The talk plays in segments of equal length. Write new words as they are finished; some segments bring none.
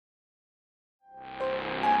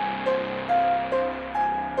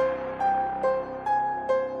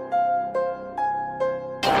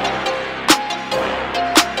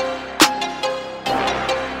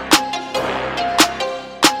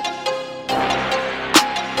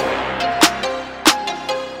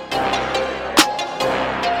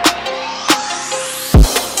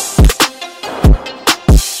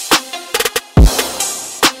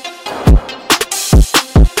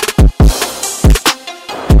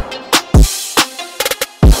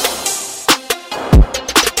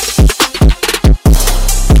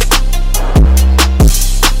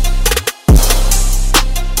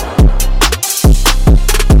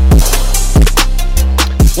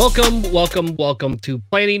Welcome to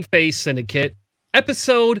Planning Phase Syndicate,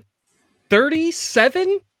 episode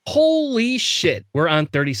 37? Holy shit, we're on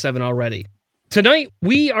 37 already. Tonight,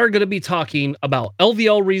 we are going to be talking about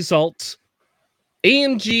LVL results,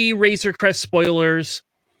 AMG Razor Crest spoilers,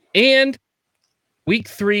 and Week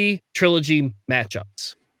 3 Trilogy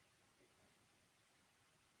matchups.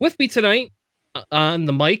 With me tonight on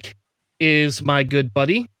the mic is my good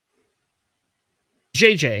buddy,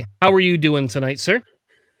 JJ. How are you doing tonight, sir?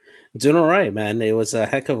 Doing all right, man. It was a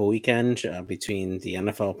heck of a weekend between the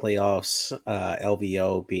NFL playoffs,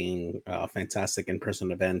 LVO being fantastic in-person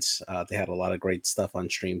events. They had a lot of great stuff on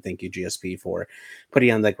stream. Thank you, GSP, for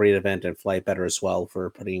putting on that great event, and Flight Better as well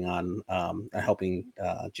for putting on, helping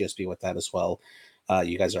GSP with that as well.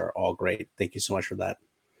 You guys are all great. Thank you so much for that.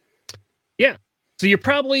 Yeah. So you're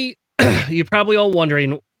probably all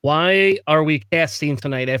wondering, why are we casting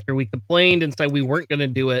tonight after we complained and said we weren't going to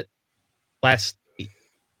do it last week?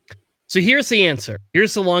 So here's the answer.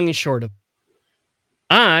 Here's the long and short of it.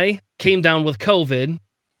 I came down with COVID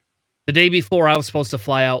the day before I was supposed to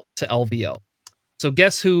fly out to LVO. So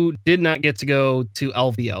guess who did not get to go to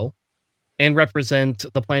LVO and represent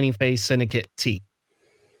the Planning Phase Syndicate T?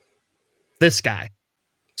 This guy.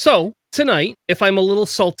 So tonight, if I'm a little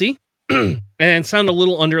salty and sound a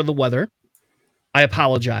little under the weather, I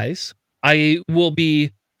apologize. I will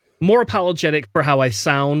be more apologetic for how I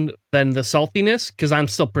sound than the saltiness, because I'm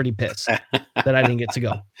still pretty pissed that I didn't get to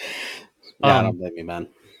go. Yeah, I don't blame you, man.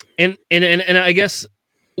 And I guess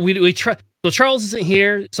we try. So Charles isn't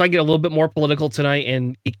here, so I get a little bit more political tonight,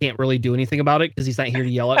 and he can't really do anything about it because he's not here to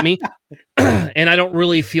yell at me. And I don't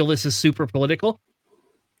really feel this is super political,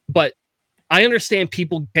 but I understand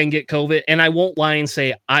people can get COVID, and I won't lie and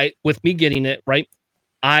say with me getting it, right,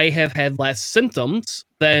 I have had less symptoms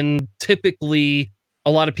than typically a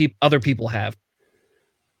lot of other people have.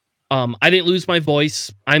 I didn't lose my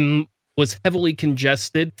voice. Was heavily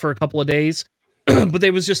congested for a couple of days, but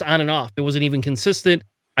it was just on and off. It wasn't even consistent.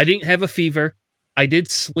 I didn't have a fever. I did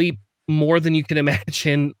sleep more than you can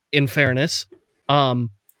imagine, in fairness. But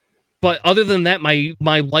other than that, my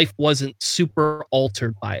life wasn't super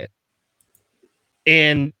altered by it.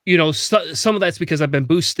 And, you know, some of that's because I've been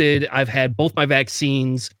boosted. I've had both my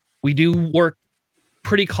vaccines. We do work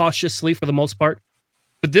pretty cautiously for the most part.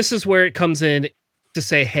 But this is where it comes in to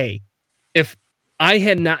say, hey, if I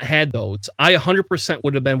had not had those, I 100%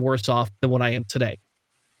 would have been worse off than what I am today.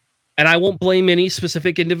 And I won't blame any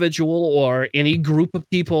specific individual or any group of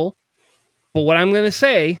people. But what I'm going to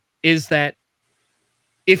say is that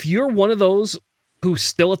if you're one of those who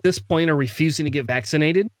still at this point are refusing to get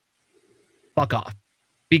vaccinated, fuck off.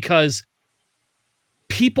 Because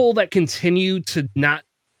people that continue to not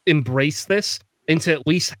embrace this and to at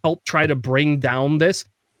least help try to bring down this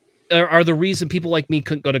are the reason people like me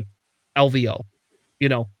couldn't go to LVO. You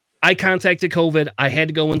know, I contacted COVID. I had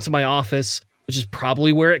to go into my office, which is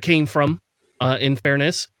probably where it came from, in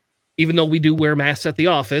fairness, even though we do wear masks at the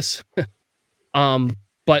office.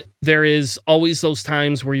 But there is always those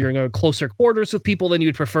times where you're in closer quarters with people than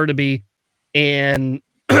you'd prefer to be. And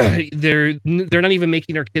they're not even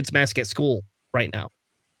making their kids mask at school right now.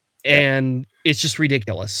 And it's just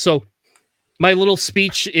ridiculous. So my little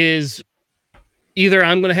speech is either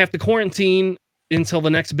I'm going to have to quarantine until the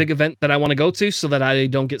next big event that I want to go to so that I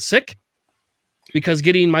don't get sick, because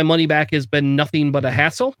getting my money back has been nothing but a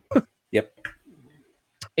hassle. Yep.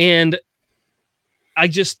 And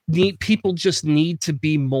people just need to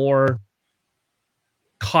be more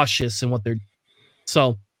cautious in what they're doing.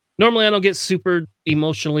 So normally I don't get super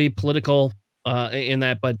emotionally political in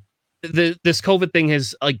that, but this COVID thing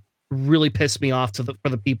has like really pissed me off for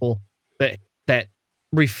the people that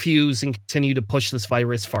refuse and continue to push this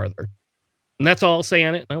virus farther. And that's all I'll say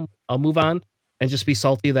on it. I'll move on and just be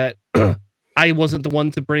salty that I wasn't the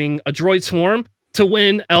one to bring a droid swarm to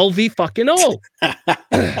win LV fucking O.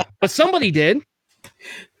 But somebody did.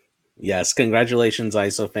 Yes, congratulations,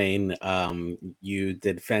 Isophane. You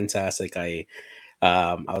did fantastic. I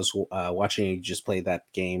was watching you just play that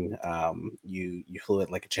game. You flew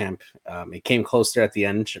it like a champ. It came close there at the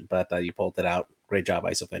end, but you pulled it out. Great job,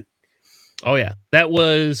 Isophane. Oh yeah, that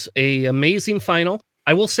was a amazing final.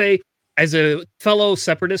 I will say, as a fellow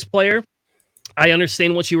Separatist player, I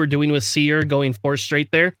understand what you were doing with Seer going 4 straight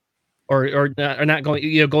there, or not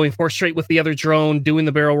going, going 4 straight with the other drone, doing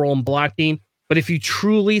the barrel roll and blocking. But if you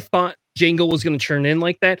truly thought Django was going to turn in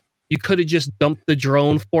like that, you could have just dumped the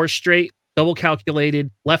drone 4 straight, double calculated,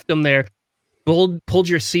 left them there, pulled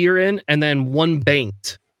your Seer in, and then 1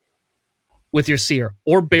 banked with your Seer,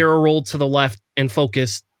 or barrel rolled to the left and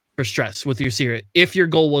focused for stress with your Seer if your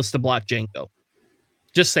goal was to block Django.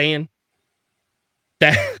 Just saying.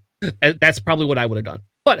 That's probably what I would have done.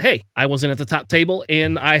 But hey, I wasn't at the top table,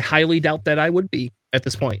 and I highly doubt that I would be at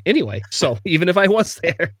this point anyway. So even if I was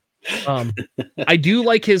there, I do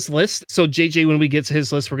like his list. So JJ, when we get to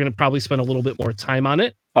his list, we're going to probably spend a little bit more time on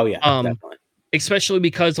it. Oh yeah, definitely. Especially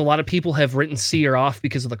because a lot of people have written Seer off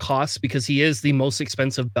because of the cost, because he is the most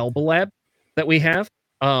expensive Belbalab that we have.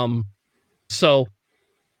 So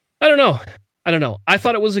I don't know. I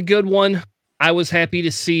thought it was a good one. I was happy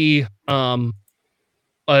to see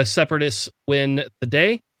a Separatist win the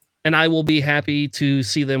day, and I will be happy to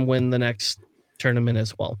see them win the next tournament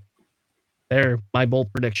as well. They're my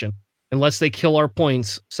bold prediction. Unless they kill our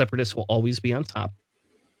points, Separatists will always be on top.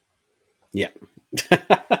 Yeah.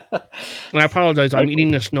 And I apologize. I'm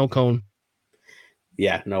eating a snow cone.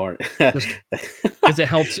 Yeah, no worries. Because it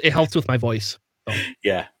helps with my voice. So.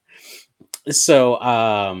 Yeah.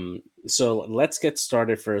 So let's get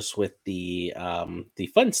started first with the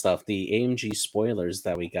fun stuff, the AMG spoilers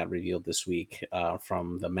that we got revealed this week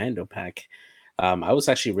from the Mando pack. I was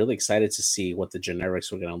actually really excited to see what the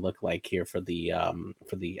generics were going to look like here for the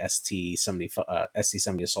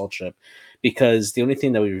ST-70 assault ship, because the only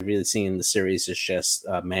thing that we've really seen in the series is just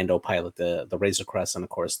Mando pilot the Razor Crest, and of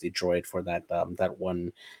course the droid for that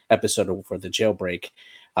one episode for the jailbreak.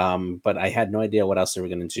 But I had no idea what else they were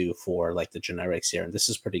going to do for like the generics here, and this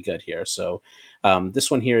is pretty good here. So this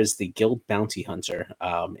one here is the Guild Bounty Hunter.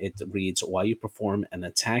 It reads, while you perform an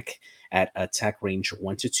attack at attack range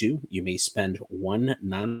 1 to 2, you may spend 1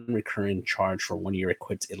 non-recurring charge for one of your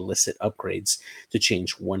equipped illicit upgrades to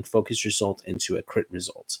change one focus result into a crit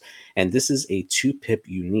result. And this is a 2-pip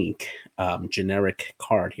unique generic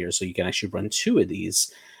card here, so you can actually run 2 of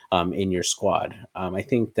these in your squad. I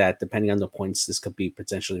think that depending on the points, this could be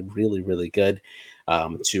potentially really, really good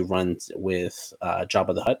to run with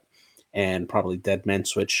Jabba the Hutt, and probably Dead Man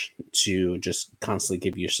Switch to just constantly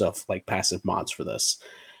give yourself like passive mods for this.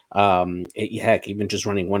 Heck, even just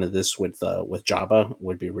running one of this with Jabba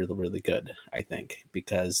would be really, really good, I think,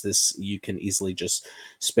 because this, you can easily just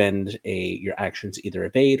spend your action to either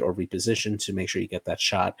evade or reposition to make sure you get that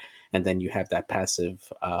shot, and then you have that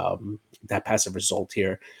passive result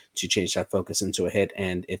here to change that focus into a hit.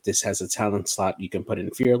 And if this has a talent slot, you can put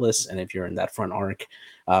in Fearless, and if you're in that front arc,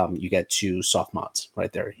 you get 2 soft mods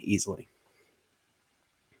right there easily.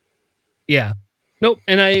 Yeah. Nope.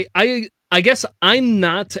 And I guess I'm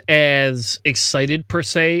not as excited per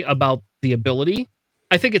se about the ability.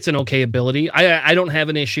 I think it's an okay ability. I don't have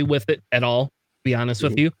an issue with it at all, to be honest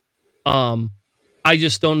with you. I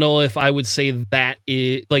just don't know if I would say that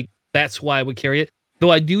is like that's why I would carry it.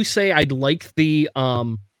 Though I do say I'd like the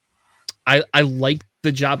I like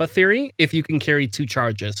the Jabba theory if you can carry 2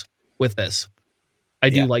 charges with this. I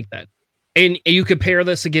do like that. And you could pair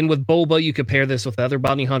this again with Boba. You could pair this with other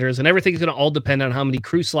bounty hunters, and everything's going to all depend on how many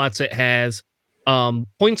crew slots it has.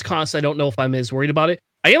 Points cost, I don't know if I'm as worried about it.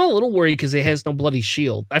 I am a little worried because it has no bloody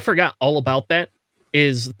shield. I forgot all about that.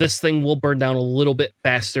 Is this thing will burn down a little bit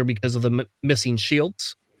faster because of the missing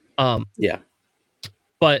shields. But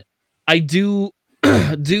I do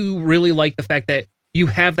really like the fact that you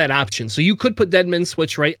have that option. So you could put Deadman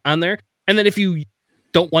Switch right on there, and then if you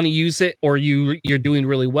don't want to use it, or you're doing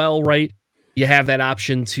really well, right, you have that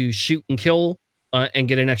option to shoot and kill and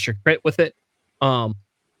get an extra crit with it. I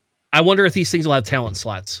wonder if these things will have talent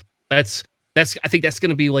slots. I think that's going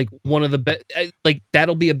to be like one of the like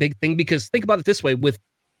that'll be a big thing, because think about it this way: with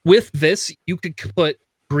this, you could put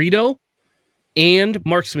Greedo and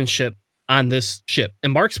marksmanship on this ship,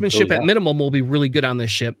 and marksmanship at minimum will be really good on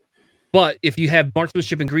this ship. But if you have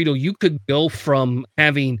marksmanship and Greedo, you could go from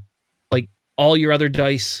having like all your other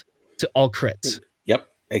dice to all crits. Yep,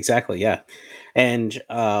 exactly. Yeah. And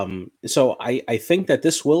so I think that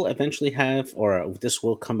this will eventually have, or this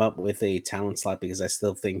will come up with a talent slot, because I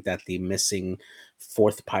still think that the missing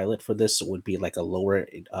 4th pilot for this would be like a lower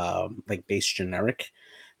like base generic.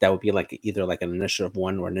 That would be like either like an initiative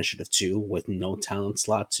 1 or initiative 2 with no talent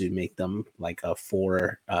slot to make them like a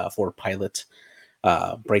 4 pilot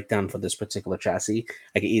breakdown for this particular chassis.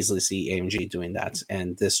 I can easily see AMG doing that,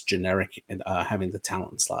 and this generic having the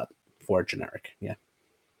talent slot for generic.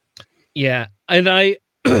 Yeah, and I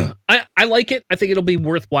like it. I think it'll be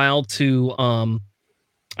worthwhile to I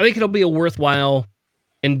think it'll be a worthwhile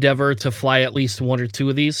endeavor to fly at least 1 or 2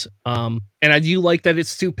 of these. And I do like that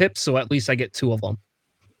it's 2 pips, so at least I get 2 of them.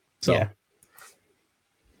 So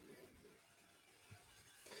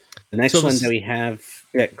the next one that we have,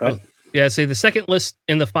 go ahead. Yeah, say the second list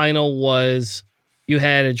in the final was you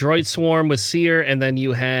had a droid swarm with Seer, and then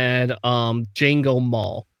you had Jango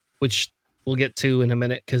Maul, which we'll get to in a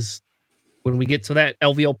minute, because when we get to that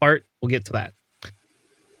LVO part, we'll get to that.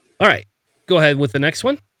 All right, go ahead with the next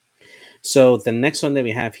one. So the next one that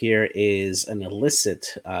we have here is an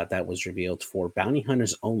illicit that was revealed for bounty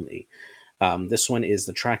hunters only. This one is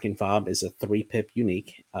the tracking fob is a 3-pip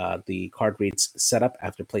unique. The card reads: set up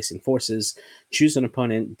after placing forces, choose an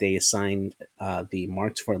opponent. They assign the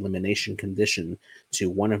marked for elimination condition to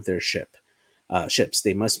one of their ships.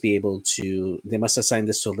 They must assign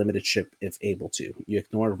this to a limited ship if able to. You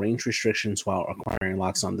ignore range restrictions while acquiring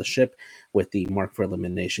locks on the ship with the mark for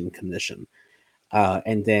elimination condition.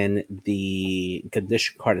 And then the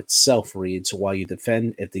condition card itself reads: while you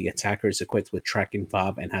defend, if the attacker is equipped with tracking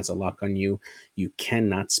fob and has a lock on you, you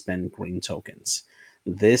cannot spend green tokens.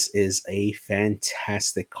 This is a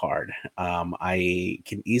fantastic card. I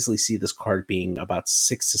can easily see this card being about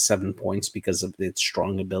 6 to 7 points because of its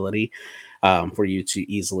strong ability for you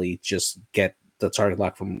to easily just get the target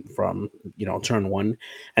lock from turn one,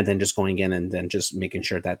 and then just going in and then just making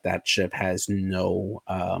sure that that ship has no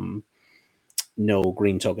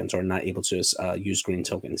green tokens or not able to use green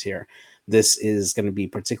tokens here. This is going to be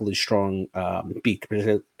particularly strong,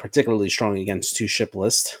 particularly strong against 2 ship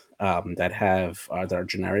lists that are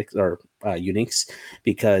generic or uniques,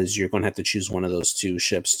 because you're going to have to choose one of those 2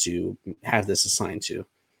 ships to have this assigned to.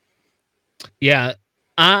 Yeah,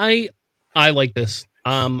 I like this.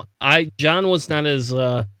 John was not as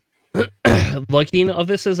looking of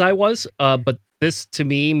this as I was, but this to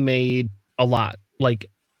me made a lot. Like,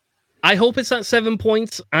 I hope it's not 7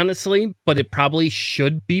 points, honestly, but it probably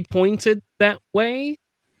should be pointed that way.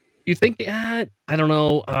 You think? I don't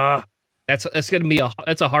know. That's gonna be a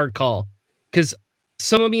hard call, because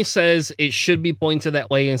some of me says it should be pointed that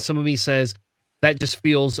way, and some of me says that just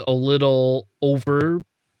feels a little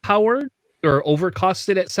overpowered or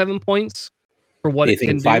overcosted at 7 points for what Do you it can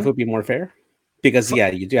think 5 do. would be more fair? Because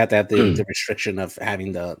you do have to have the restriction of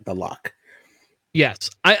having the lock. Yes,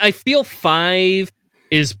 I feel 5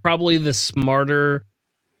 is probably the smarter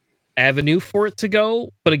avenue for it to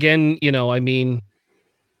go. But again, I mean,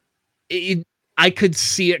 I could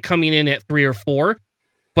see it coming in at 3 or 4,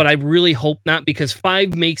 but I really hope not, because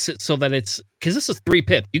 5 makes it so that because this is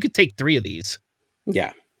 3-pip. You could take 3 of these.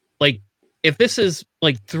 Yeah. Like, if this is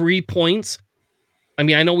like 3 points, I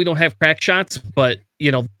mean, I know we don't have crack shots, but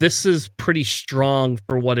this is pretty strong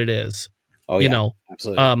for what it is. Oh yeah,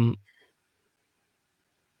 absolutely.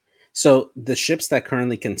 So the ships that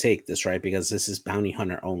currently can take this, right? Because this is bounty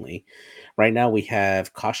hunter only. Right now we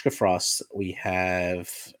have Koshka Frost. We have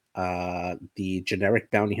the generic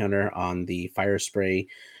bounty hunter on the fire spray.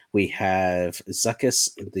 We have Zuckuss,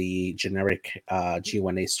 the generic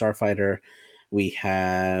G1A starfighter. We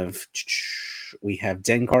have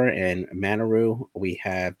Dengar and Manaru. We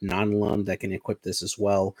have Nanlum that can equip this as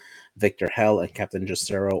well. Victor Hell and Captain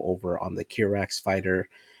Justero over on the Kirax fighter.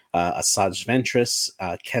 Asajj Ventress,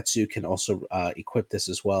 Ketsu can also equip this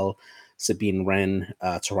as well. Sabine Wren,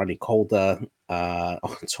 Tarani Kolda,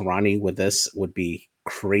 Tarani with this would be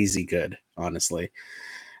crazy good, honestly.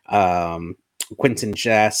 Quentin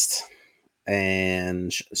Jest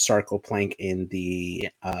and Sarko Plank in the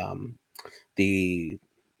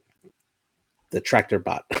tractor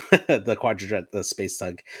bot, the Quadrajet, the space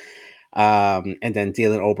tug. And then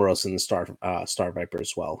Dalen Oberos in the Star Viper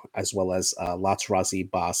as well as Latarazi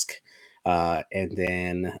Bosk, and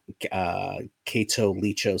then Kato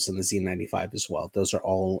Lichos in the Z95 as well. Those are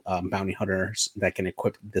all bounty hunters that can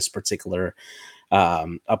equip this particular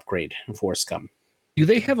upgrade for Scum. Do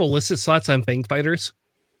they have illicit slots on Fang Fighters?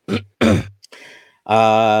 You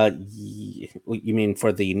mean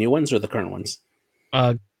for the new ones or the current ones?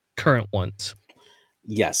 Current ones.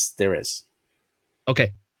 Yes, there is.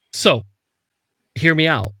 Okay. So, hear me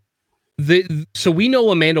out. So we know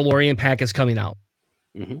a Mandalorian pack is coming out.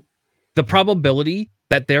 Mm-hmm. The probability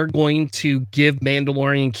that they're going to give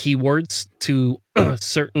Mandalorian keywords to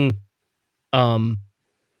certain Fang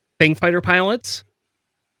Fighter pilots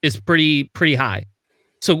is pretty high.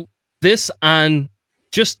 So this on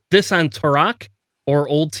Turok or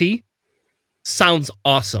Old T sounds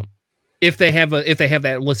awesome if they have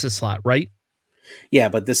that illicit slot, right? Yeah,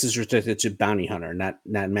 but this is restricted to bounty hunter, not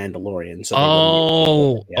Mandalorian.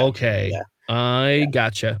 So okay. Yeah. I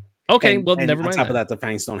gotcha. Okay, well, never mind. On top of that, the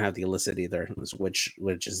Fangs don't have the illicit either, which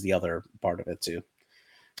is the other part of it too.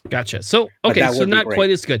 Gotcha. So okay, so not quite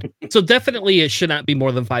as good. So definitely it should not be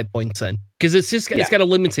more than 5 points then, because it's got a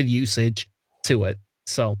limited usage to it.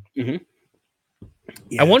 So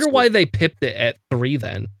I wonder why they pipped it at 3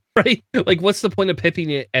 then, right? Like, what's the point of pipping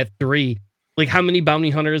it at 3? Like, how many bounty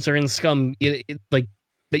hunters are in Scum like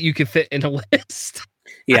that you could fit in a list?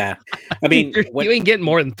 Yeah, I mean, you ain't getting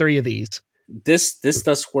more than 3 of these. This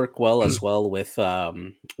does work well as well with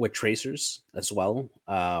tracers as well,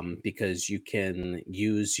 because you can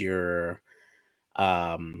use your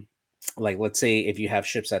like let's say if you have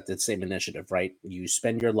ships at the same initiative, right? You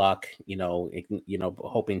spend your luck,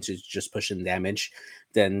 hoping to just push in damage.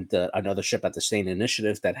 Then another ship at the same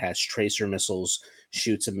initiative that has tracer missiles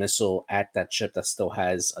shoots a missile at that ship that still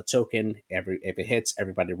has a token. If it hits,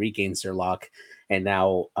 everybody regains their luck. And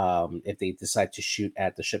now, if they decide to shoot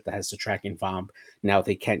at the ship that has the tracking bomb, now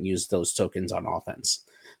they can't use those tokens on offense.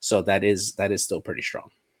 So that is still pretty strong.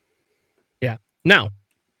 Yeah. Now,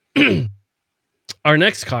 our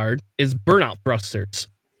next card is Burnout Thrusters.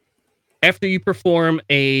 After you perform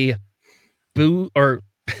a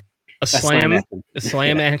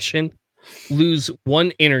slam action, lose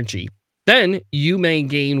 1 energy. Then you may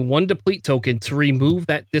gain 1 deplete token to remove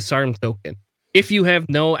that disarm token. If you have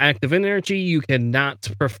no active energy, you cannot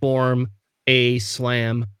perform a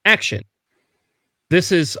slam action.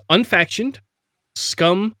 This is unfactioned,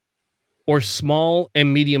 scum, or small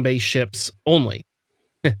and medium base ships only.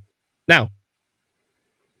 Now,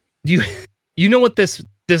 you know what this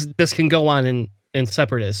can go on in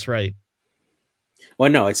Separatists, right?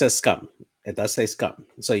 Well, no, it says scum. It does say scum.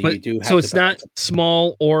 So you do have so it's not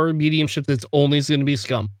small or medium ships, it's only going to be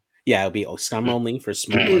scum. Yeah, it'll be scum only for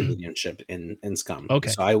small or medium ship in scum. Okay.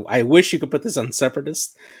 So I wish you could put this on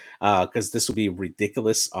Separatist, because this would be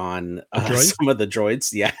ridiculous on some of the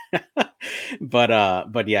droids. Yeah.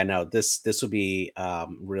 but yeah, no, this would be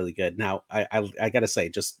really good. Now I gotta say,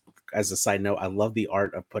 just as a side note, I love the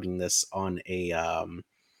art of putting this on a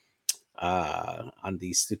on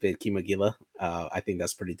the stupid Kimagila. I think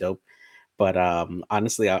that's pretty dope. But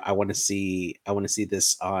honestly, I want to see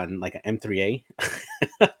this on like an M3A,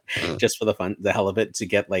 just for the hell of it, to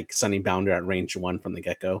get like Sunny Bounder at range 1 from the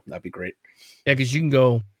get-go. That'd be great. Yeah, because you can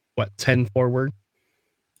go 10 forward.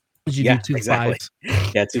 You do 2 exactly.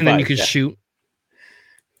 5s. Yeah, 2 and then you can shoot.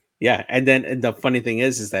 Yeah, and then the funny thing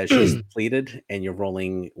is that she's depleted, and you're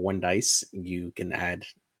rolling 1 dice. You can add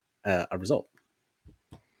a result.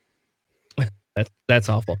 That's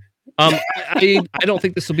awful. I don't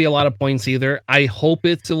think this will be a lot of points either. I hope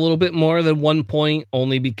it's a little bit more than 1 point,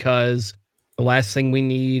 only because the last thing we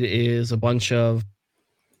need is a bunch of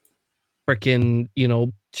freaking,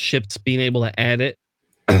 ships being able to add it.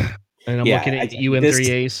 And I'm looking at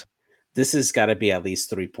UM3As. This has got to be at least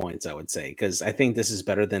 3 points, I would say, because I think this is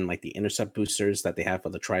better than like the intercept boosters that they have for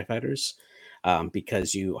the Tri-Fighters,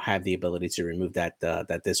 because you have the ability to remove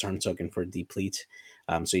that disarm token for deplete.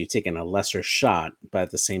 So you're taking a lesser shot, but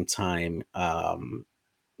at the same time,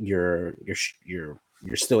 you're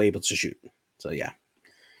still able to shoot. So yeah.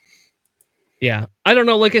 Yeah, I don't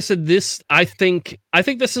know. Like I said, I think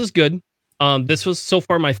this is good. This was so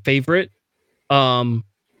far my favorite upgrade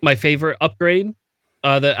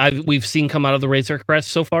that we've seen come out of the Razor Crest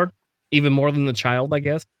so far, even more than the Child, I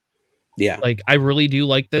guess. Yeah, like I really do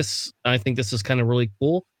like this. I think this is kind of really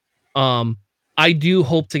cool. I do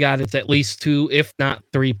hope to God it's at least 2, if not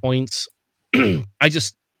 3 points. I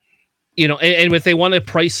just, and if they want to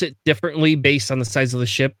price it differently based on the size of the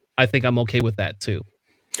ship, I think I'm okay with that too.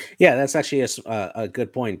 Yeah, that's actually a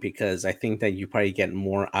good point, because I think that you probably get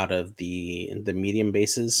more out of the medium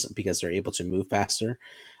bases because they're able to move faster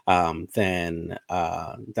than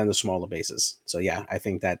the smaller bases. So yeah, I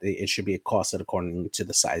think that it should be costed according to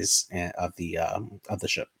the size of the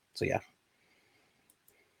ship. So yeah.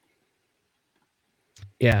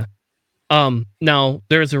 Yeah. Now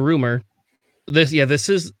there's a rumor. This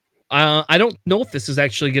is. I don't know if this is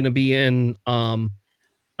actually going to be in.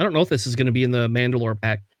 I don't know if this is going to be in the Mandalore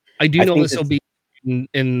pack. I know this will be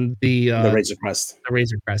in the Razor Crest. The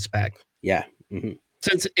Razor Crest pack. Yeah. Mm-hmm.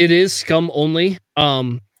 Since it is scum only,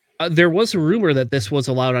 there was a rumor that this was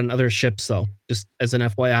allowed on other ships, though. Just as an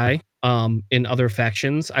FYI, in other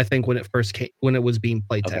factions, I think when it first came, when it was being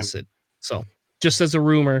play tested. So just as a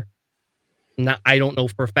rumor, I don't know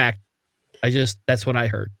for a fact. That's what I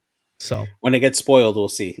heard. So when it gets spoiled, we'll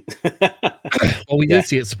see. Well, we did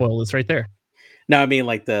see it spoiled. It's right there. No, I mean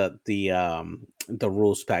like the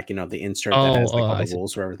rules pack, the insert that has like all the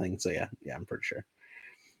rules for everything. So yeah, I'm pretty sure.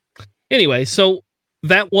 Anyway, so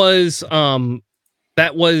that was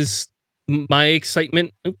my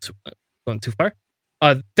excitement. Oops, going too far.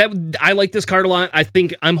 That I like this card a lot.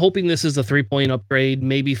 I'm hoping this is a 3-point upgrade,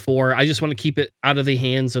 maybe 4. I just want to keep it out of the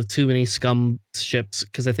hands of too many scum ships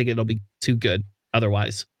because I think it'll be too good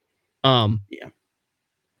otherwise. Yeah.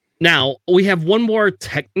 Now we have one more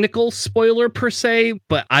technical spoiler per se,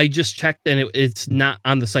 but I just checked and it's not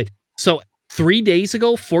on the site. So 4 days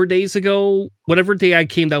ago, whatever day I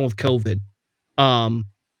came down with COVID,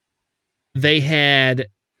 they had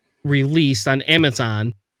released on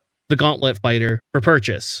Amazon the Gauntlet Fighter for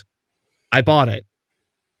purchase. I bought it.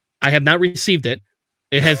 I have not received it.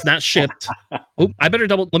 It has not shipped. Let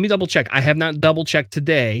me double check. I have not double checked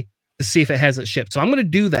today to see if it hasn't shipped. So I'm going to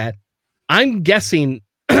do that. I'm guessing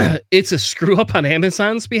it's a screw up on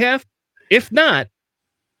Amazon's behalf. If not,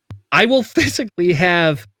 I will physically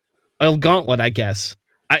have a gauntlet, I guess.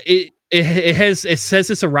 It says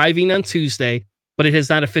it's arriving on Tuesday, but it has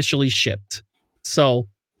not officially shipped. So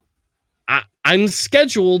I'm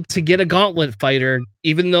scheduled to get a gauntlet fighter,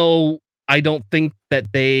 even though I don't think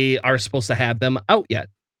that they are supposed to have them out yet.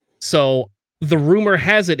 So the rumor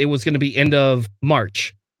has it was going to be end of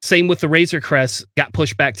March. Same with the Razor Crest, got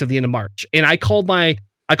pushed back to the end of March. And I called my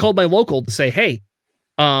local to say, hey,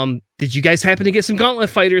 did you guys happen to get some gauntlet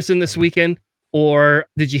fighters in this weekend? Or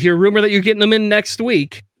did you hear a rumor that you're getting them in next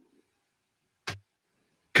week?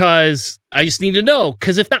 Because I just need to know.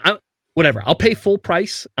 Because if not, whatever, I'll pay full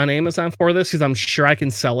price on Amazon for this because I'm sure I can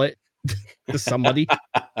sell it to somebody.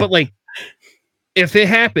 But like, if it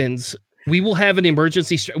happens, we will have an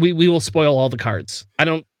emergency. We will spoil all the cards.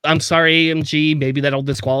 I'm sorry, AMG. Maybe that'll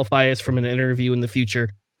disqualify us from an interview in the future.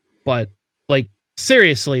 But like,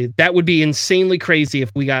 seriously, that would be insanely crazy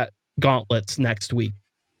if we got gauntlets next week.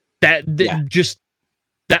 That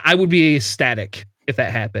I would be ecstatic if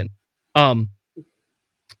that happened. That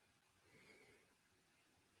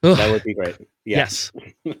would be great. Yeah. Yes.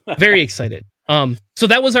 Very excited. So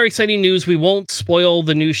that was our exciting news. We won't spoil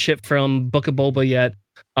the new ship from Book of Boba yet.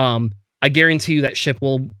 I guarantee you that ship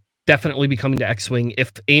will definitely be coming to X-Wing.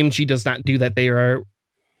 If AMG does not do that, they are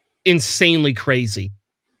insanely crazy.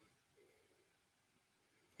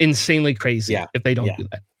 Insanely crazy if they don't do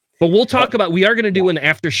that. But we'll talk about, we are going to do an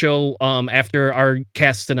after show after our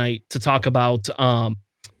cast tonight to talk about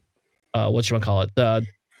whatchamacallit,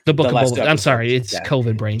 the Book of Boba. I'm sorry, it's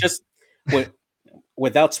COVID brain. Just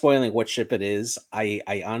without spoiling what ship it is,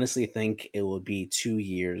 I honestly think it will be 2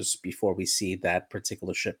 years before we see that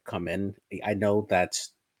particular ship come in. I know that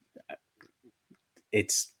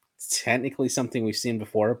it's technically something we've seen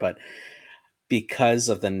before, but because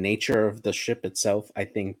of the nature of the ship itself, I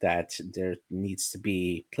think that there needs to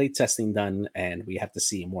be plate testing done, and we have to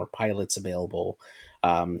see more pilots available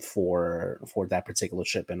for that particular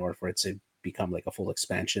ship in order for it to become like a full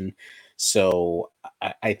expansion. So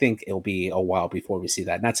I think it'll be a while before we see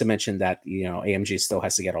that. Not to mention that, you know, AMG still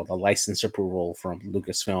has to get all the license approval from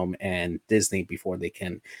Lucasfilm and Disney before they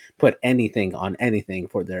can put anything on anything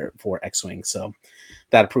for X-Wing. So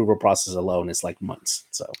that approval process alone is like months.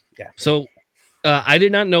 So yeah. So I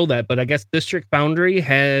did not know that, but I guess District Foundry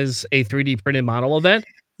has a 3D printed model of that.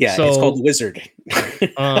 Yeah, so, it's called Wizard.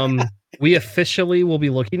 We officially will be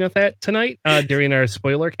looking at that tonight during our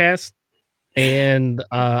spoiler cast. And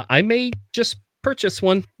I may just purchase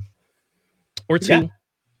one or two.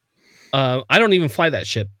 Yeah. I don't even fly that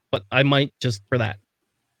ship, but I might just for that.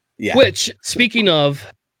 Yeah. Which, speaking of,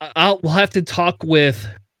 we'll have to talk with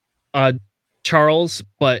Charles,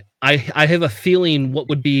 but I have a feeling what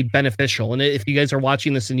would be beneficial. And if you guys are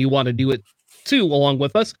watching this and you want to do it too, along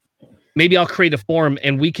with us, maybe I'll create a forum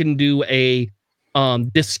and we can do a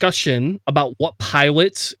discussion about what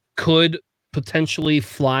pilots could potentially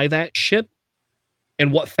fly that ship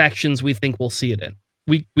and what factions we think we'll see it in.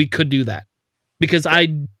 We could do that because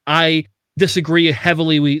I disagree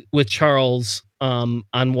heavily with Charles on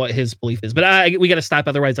what his belief is, but we got to stop.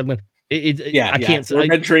 Otherwise, I'm gonna. I can't. We're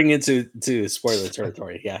venturing into spoiler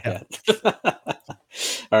territory. Yeah.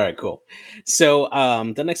 All right, cool. So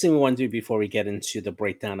the next thing we want to do before we get into the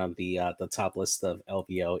breakdown of the top list of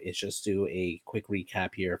LVO is just do a quick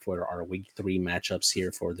recap here for our week 3 matchups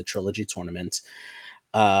here for the Trilogy tournament.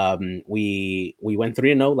 We went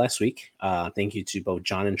 3-0 last week. Thank you to both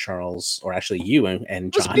John and Charles, or actually you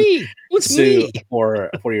and John. What's me? For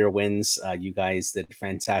your wins. You guys did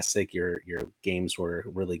fantastic. Your games were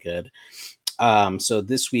really good. So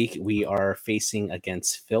this week we are facing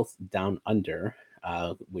against Filth Down Under,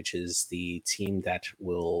 which is the team that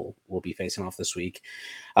will be facing off this week.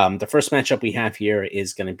 The first matchup we have here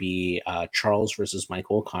is going to be Charles versus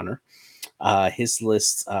Michael O'Connor. His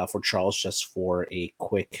list for Charles, just for a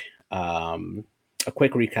quick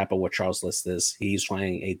recap of what Charles' list is. He's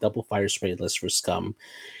flying a double fire spray list for Scum.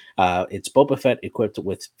 It's Boba Fett equipped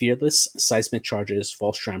with Fearless, Seismic Charges,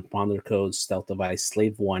 False Transponder Codes, Stealth Device,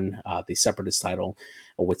 Slave 1, the Separatist title,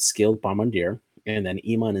 with Skilled Bombardier, and then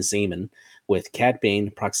Iman Zaman with Cad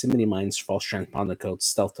Bane, Proximity Mines, False Transponder Codes,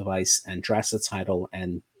 Stealth Device, and Drassa title,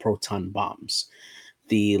 and Proton Bombs.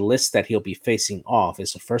 The list that he'll be facing off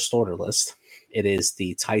is a First Order list. It is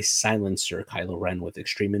the TIE Silencer Kylo Ren with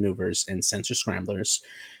Extreme Maneuvers and Sensor Scramblers,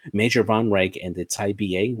 Major Von Reg in the TIE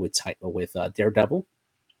BA with Daredevil,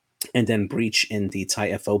 and then Breach in the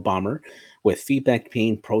TIE FO Bomber with Feedback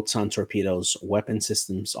Peen, Proton Torpedoes, Weapon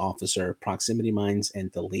Systems Officer, Proximity Mines,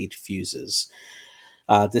 and Delayed Fuses.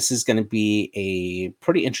 This is going to be a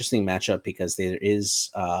pretty interesting matchup because there is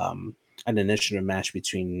an initiative match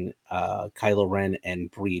between Kylo Ren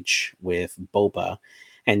and Breach with Boba,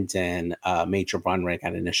 and then Major Bonreg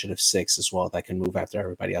at Initiative 6 as well that can move after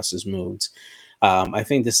everybody else has moved. I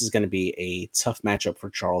think this is going to be a tough matchup for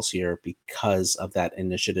Charles here because of that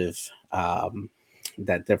initiative,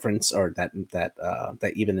 that difference, or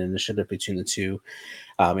that even initiative between the two.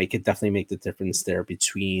 It could definitely make the difference there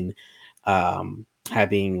between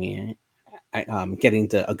having getting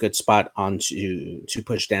a good spot onto to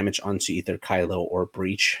push damage onto either Kylo or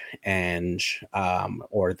Breach, and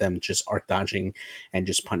or them just arc dodging and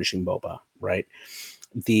just punishing Boba, right?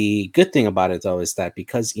 The good thing about it, though, is that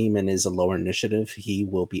because Eamon is a lower initiative, he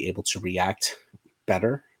will be able to react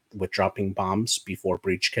better with dropping bombs before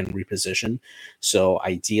Breach can reposition. So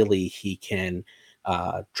ideally, he can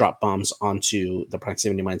drop bombs onto the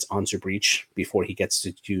proximity mines onto Breach before he gets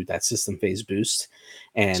to do that system phase boost,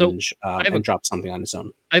 and drop something on his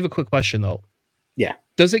own. I have a quick question, though. Yeah.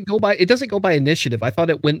 Does it go by? It doesn't go by initiative. I thought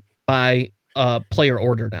it went by player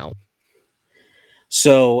order now.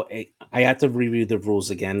 So I had to review the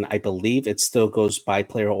rules again. I believe it still goes by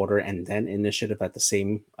player order and then initiative at the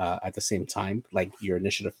same time. Like your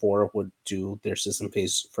initiative 4 would do their system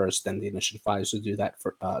phase first, then the initiative 5s would do that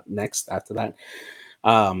for next after that.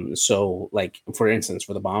 So like for instance,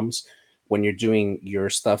 for the bombs, when you're doing your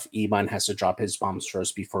stuff, Eamon has to drop his bombs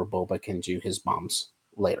first before Boba can do his bombs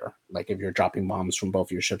later. Like if you're dropping bombs from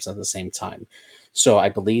both your ships at the same time. So I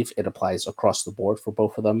believe it applies across the board for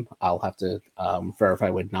both of them. I'll have to verify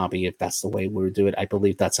with Nabi if that's the way we would do it. I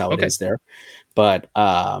believe that's how it is there. But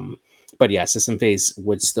yeah, system phase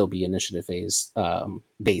would still be initiative phase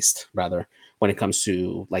based rather when it comes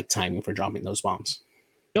to like timing for dropping those bombs.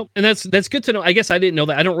 Nope, and that's good to know. I guess I didn't know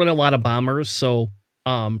that. I don't run a lot of bombers, so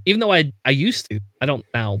even though I used to, I don't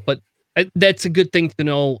now. But that's a good thing to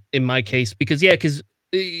know in my case because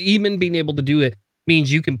Eamon being able to do it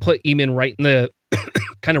means you can put Eamon right in the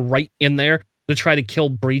kind of right in there to try to kill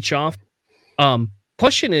Breach off.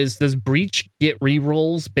 Question is, does Breach get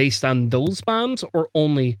rerolls based on those bombs or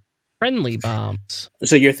only friendly bombs?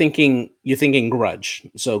 So you're thinking Grudge.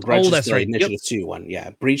 So Grudge is the right. initiative 2 one. Yeah.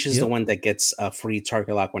 Breach is the one that gets a free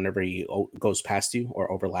target lock whenever he goes past you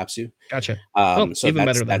or overlaps you. Gotcha. So even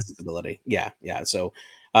that's his ability. Yeah. So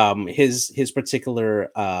his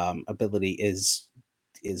particular ability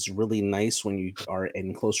is really nice when you are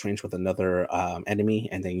in close range with another enemy,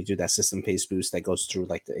 and then you do that system phase boost that goes through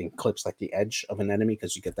like and clips like the edge of an enemy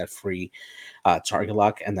because you get that free target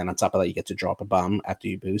lock, and then on top of that you get to drop a bomb after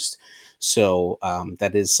you boost. So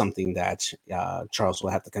that is something that Charles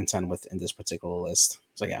will have to contend with in this particular list.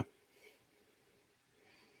 So yeah.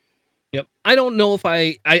 Yep. I don't know if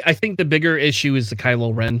I think the bigger issue is the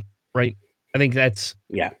Kylo Ren, right? I think that's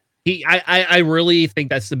I really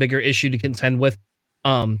think that's the bigger issue to contend with.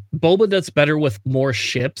 Boba does better with more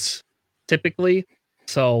ships typically,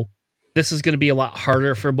 so this is going to be a lot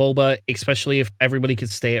harder for Boba, especially if everybody could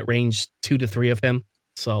stay at range 2 to 3 of him.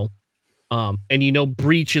 So and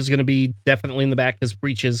Breach is going to be definitely in the back because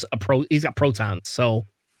Breach is he's got protons. So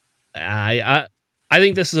I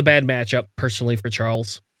think this is a bad matchup personally for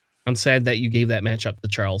Charles. I'm sad that you gave that matchup to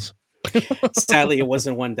Charles. Sadly, it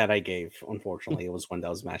wasn't one that I gave. Unfortunately, it was one that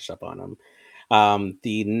was matched up on him.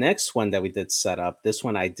 The next one that we did set up, this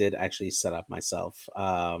one I did actually set up myself.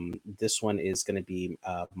 This one is going to be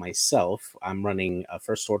myself. I'm running a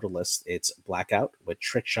first order list. It's Blackout with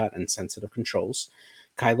Trick Shot and Sensitive Controls.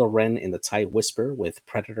 Kylo Ren in the TIE Whisper with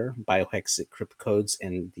Predator, Biohexit Crypt Codes,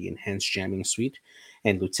 and the Enhanced Jamming Suite.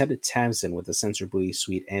 And Lieutenant Tamsin with the Sensor Buoy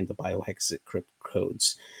Suite and the Biohexit Crypt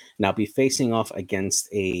Codes. And I'll be facing off against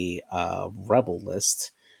a Rebel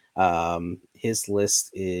list. His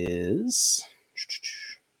list is...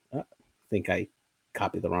 I think I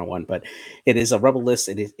copied the wrong one, but it is a Rebel list.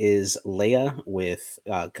 It is Leia with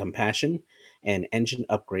Compassion and Engine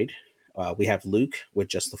Upgrade. We have Luke with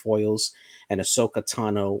just the foils, and Ahsoka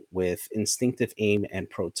Tano with Instinctive Aim and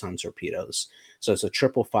Proton Torpedoes. So it's a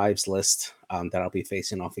 555s list that I'll be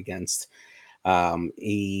facing off against.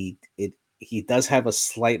 He does have a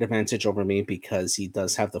slight advantage over me because he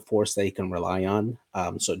does have the Force that he can rely on.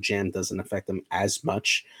 So Jam doesn't affect him as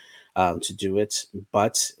much to do it.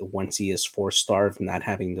 But once he is Force starved, not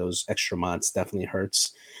having those extra mods definitely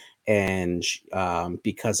hurts. And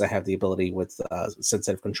because I have the ability with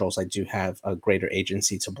sensitive controls, I do have a greater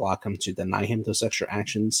agency to block him, to deny him those extra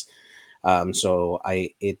actions. So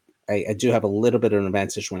I do have a little bit of an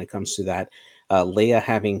advantage when it comes to that. Leia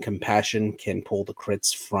having Compassion can pull the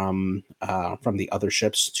crits from the other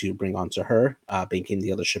ships to bring onto her, making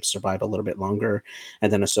the other ships survive a little bit longer.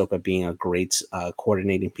 And then Ahsoka being a great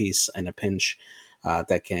coordinating piece in a pinch.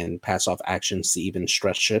 that can pass off actions to even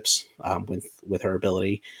stress ships with her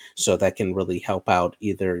ability. So that can really help out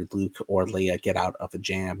either Luke or Leia get out of a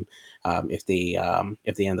jam if they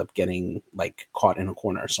end up getting like caught in a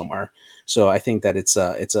corner somewhere. So I think that it's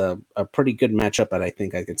a pretty good matchup, but I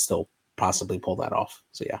think I could still possibly pull that off.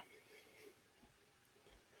 So yeah.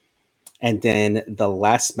 And then the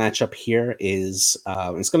last matchup here is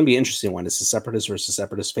it's going to be an interesting one. It's a Separatist versus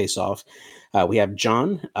Separatist face-off. We have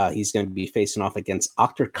John. He's going to be facing off against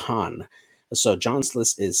Octor Khan. So John's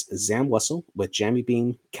list is Zam Wesell with Jammy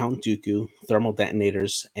Beam, Count Dooku, thermal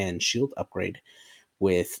detonators, and shield upgrade,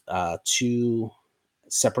 with 2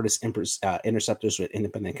 Separatist interceptors with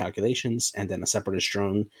independent calculations, and then a Separatist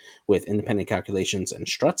drone with independent calculations and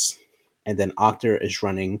struts. And then Octor is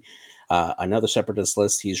running another Separatist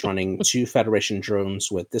list. He's running 2 Federation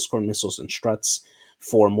drones with Discord missiles and struts,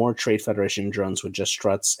 4 more Trade Federation drones with just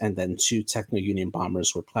struts, and then 2 Techno Union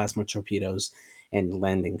bombers with plasma torpedoes and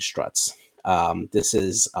landing struts. This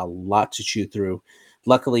is a lot to chew through.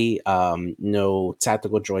 Luckily, no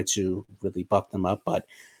tactical droid to really buff them up, but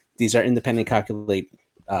these are independent calculate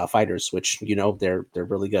fighters, which they're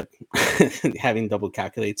really good. Having double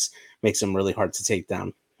calculates makes them really hard to take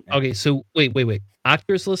down. Okay, so wait.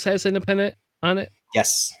 Octor's list has independent on it?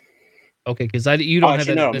 Yes. Okay, because you don't have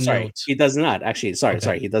that. No, I'm sorry. Notes. He does not. Actually,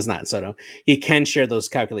 sorry, he does not. So no, he can share those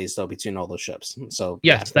calculates though between all those ships. So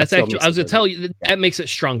yes, yeah, that's actually. I was gonna tell you that makes it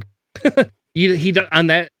stronger. he on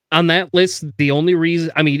that list. The only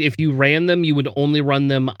reason, I mean, if you ran them, you would only run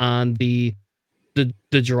them on the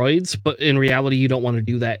droids, but in reality, you don't want to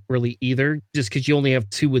do that really either, just because you only have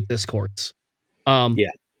 2 with Discords.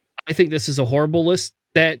 Yeah, I think this is a horrible list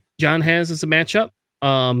that John has as a matchup.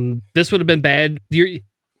 This would have been bad.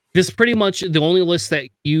 This is pretty much the only list that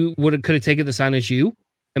you could have taken this on as you,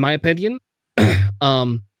 in my opinion.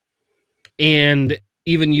 And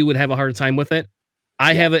even you would have a hard time with it.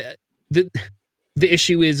 I have the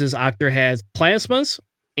issue is Octor has plasmas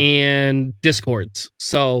and Discords,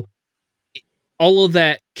 so all of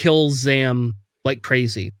that kills Zam like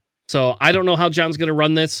crazy. So I don't know how John's going to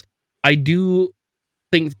run this. I do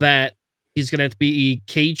think that he's going to have to be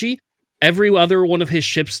cagey. Every other one of his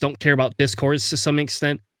ships don't care about Discords to some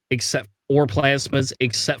extent, except for plasmas,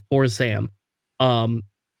 except for Zam.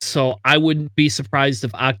 So I wouldn't be surprised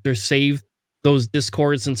if Octor saved those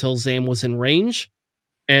Discords until Zam was in range,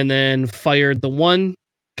 and then fired the one,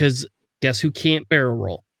 because guess who can't barrel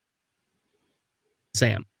roll?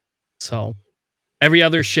 Zam. So every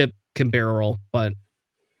other ship can barrel roll, but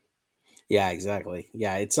yeah, exactly.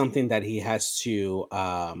 Yeah, it's something that he has to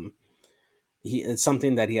it's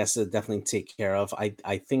something that he has to definitely take care of.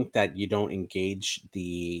 I think that you don't engage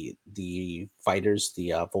the fighters,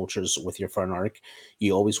 the vultures, with your front arc.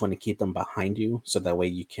 You always want to keep them behind you, so that way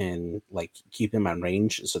you can like keep them at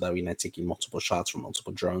range, so that you're not taking multiple shots from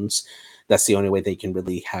multiple drones. That's the only way they can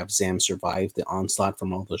really have Zam survive the onslaught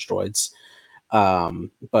from all those droids.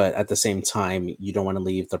 But at the same time, you don't want to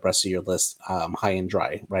leave the rest of your list high and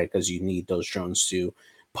dry, right? Because you need those drones to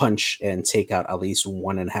punch and take out at least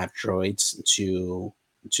 1.5 droids to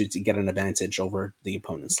get an advantage over the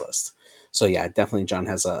opponent's list. So yeah, definitely John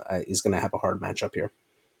has he's going to have a hard matchup here.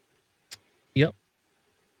 Yep.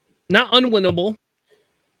 Not unwinnable.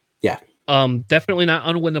 Yeah. Definitely not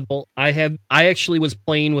unwinnable. I actually was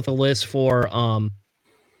playing with a list for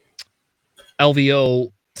LVO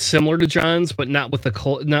similar to John's, but not with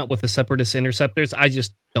the Separatist interceptors. I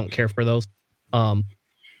just don't care for those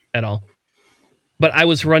at all. But I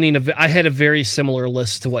was running I had a very similar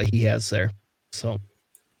list to what he has there. So,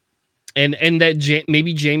 and that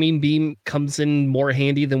maybe Jamie Beam comes in more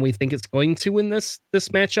handy than we think it's going to in this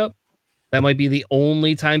matchup. That might be the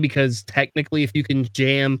only time, because technically, if you can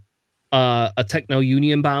jam a Techno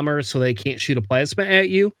Union bomber so they can't shoot a plasma at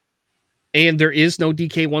you, and there is no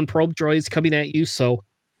DK1 probe droids coming at you, so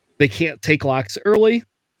they can't take locks early.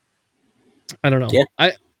 I don't know.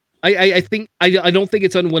 Yeah. I think I don't think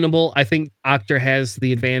it's unwinnable. I think Octor has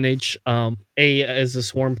the advantage. A, as a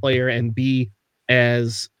swarm player, and B,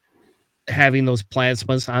 as having those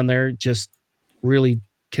plasmas on there just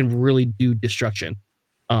can really do destruction.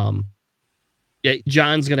 Yeah,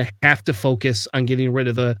 John's gonna have to focus on getting rid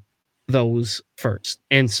of those first,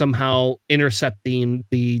 and somehow intercepting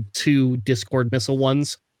the 2 Discord missile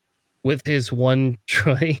ones with his 1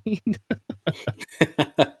 train.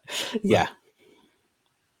 Yeah.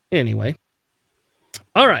 Anyway.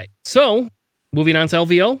 All right. So, moving on to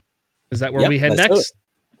LVO. Is that where we head next?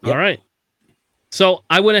 Yep. All right. So,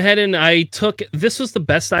 I went ahead and I took... This was the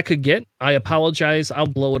best I could get. I apologize. I'll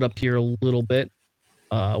blow it up here a little bit.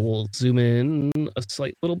 We'll zoom in a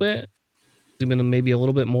slight little bit. Zoom in maybe a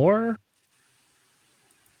little bit more.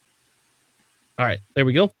 All right, there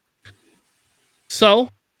we go. So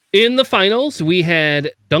in the finals, we had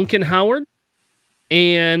Duncan Howard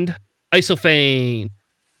and Isophane.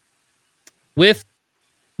 With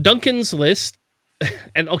Duncan's list,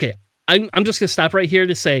 and okay, I'm just gonna stop right here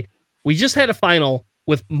to say we just had a final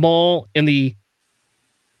with Maul in the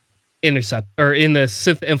intercept or in the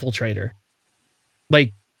Sith Infiltrator.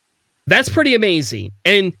 Like, that's pretty amazing.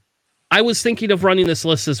 And I was thinking of running this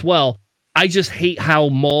list as well. I just hate how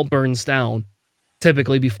Maul burns down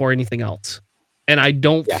typically before anything else. And I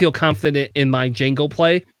don't feel confident in my Jango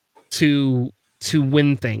play to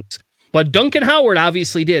win things. But Duncan Howard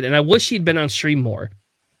obviously did, and I wish he'd been on stream more.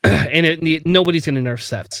 And nobody's going to nerf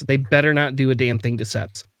Seps. They better not do a damn thing to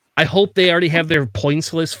Seps. I hope they already have their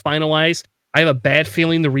points list finalized. I have a bad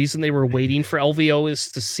feeling the reason they were waiting for LVO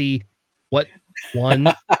is to see what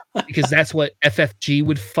won, because that's what FFG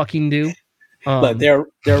would fucking do. Look, they're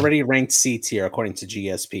already ranked C tier according to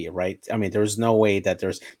GSP, right? I mean, there's no way that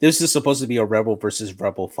this is supposed to be a Rebel versus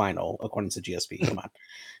Rebel final according to GSP. Come on.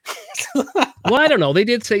 Well, I don't know. They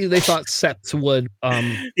did say they thought Seps would. No.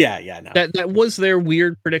 That was their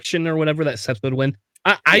weird prediction or whatever, that Seps would win.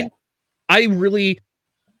 I really,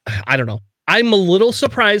 I don't know. I'm a little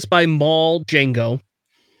surprised by Maul Jango.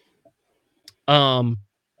 I'm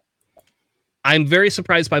very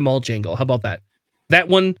surprised by Maul Jango. How about that? That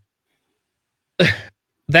one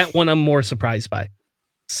I'm more surprised by.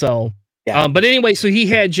 So, but anyway, so he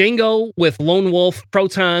had Jango with Lone Wolf,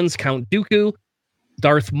 Protons, Count Dooku,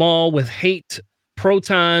 Darth Maul with Hate,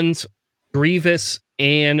 Protons, Grievous,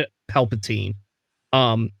 and Palpatine.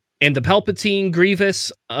 And the Palpatine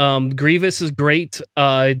Grievous is great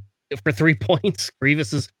for 3 points.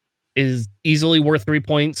 Grievous is easily worth 3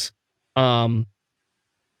 points. And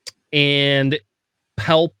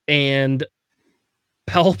Palp,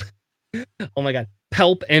 oh my god,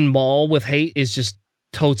 Palp and Maul with Hate is just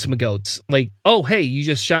totes my goats. Like, oh hey, you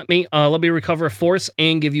just shot me. Let me recover a force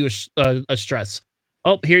and give you a stress.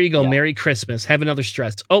 Oh, here you go. Merry Christmas. Have another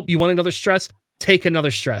stress. Oh, you want another stress? Take another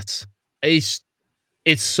stress. It's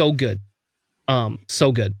so good.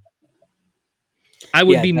 So good. I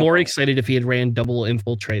would be more excited if he had ran double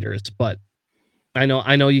infiltrators, but I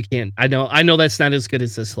know you can't. I know that's not as good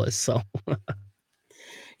as this list. So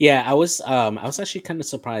yeah, I was actually kind of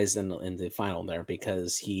surprised in the final there,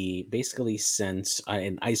 because he basically sent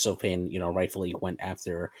an Isophane, rightfully went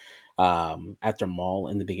after Maul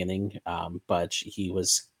in the beginning, but he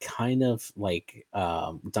was kind of like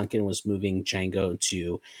Duncan was moving Jango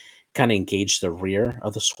to kind of engage the rear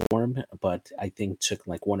of the swarm, but I think took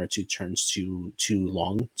like 1 or 2 turns too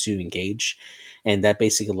long to engage, and that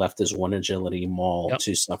basically left his 1 agility Maul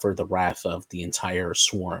to suffer the wrath of the entire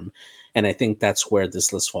swarm. And I think that's where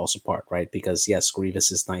this list falls apart, right? Because yes, Grievous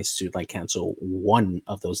is nice to like cancel 1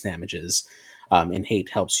 of those damages, and Hate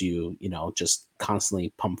helps you, just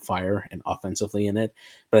constantly pump fire and offensively in it.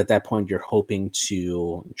 But at that point, you're hoping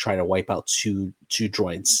to try to wipe out two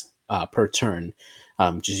droids per turn,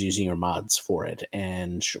 just using your mods for it.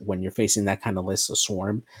 And when you're facing that kind of list of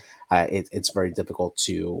swarm, it's very difficult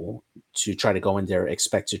to try to go in there,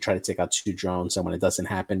 expect to try to take out 2 drones, and when it doesn't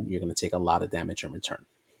happen, you're going to take a lot of damage in return.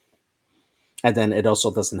 And then it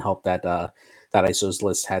also doesn't help that that ISO's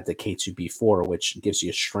list had the K2B4, which gives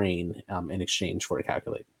you a strain in exchange for a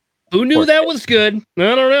calculate. Who knew that was good?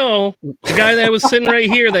 I don't know. The guy that was sitting right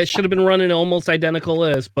here that should have been running an almost identical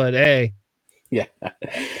list, but hey. Yeah.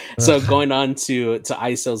 So going on to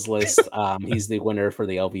ISO's list, he's the winner for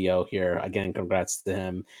the LVO here. Again, congrats to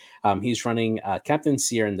him. He's running Captain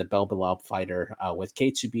Sear in the Belbalab fighter with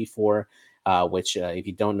K2B4, which if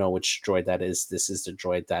you don't know which droid that is, this is the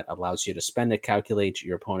droid that allows you to spend a calculate.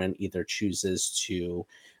 Your opponent either chooses to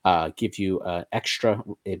give you extra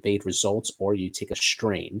evade results, or you take a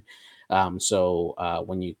strain. So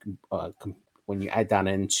when you add that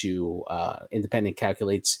into independent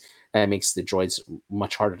calculates, that makes the droids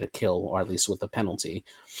much harder to kill, or at least with a penalty.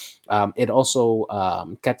 It also,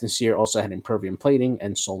 Captain Sear also had Impervium Plating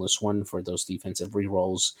and Soulless 1 for those defensive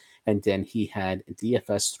rerolls. And then he had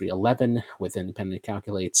DFS 311 with independent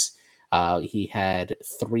calculates. He had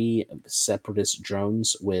 3 Separatist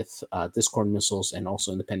drones with Discord missiles and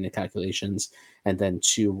also independent calculations, and then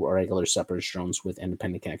 2 regular Separatist drones with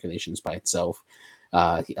independent calculations by itself.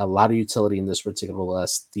 A lot of utility in this particular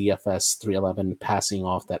list. DFS 311 passing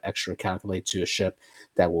off that extra calculate to a ship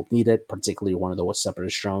that will need it, particularly one of those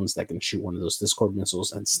Separatist drones that can shoot one of those Discord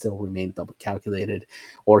missiles and still remain double calculated,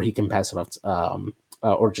 or he can pass it off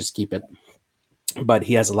or just keep it. But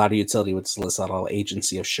he has a lot of utility with this list, a lot of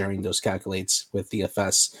agency of sharing those calculates with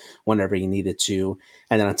DFS whenever you needed to.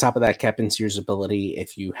 And then on top of that, Captain Sear's ability,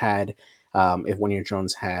 if you had If one of your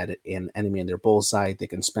drones had an enemy in their bullseye, they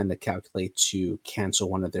can spend a calculate to cancel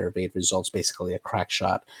one of their evade results, basically a crack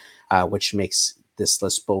shot, which makes this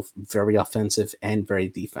list both very offensive and very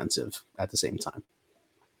defensive at the same time.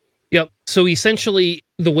 Yep. So essentially,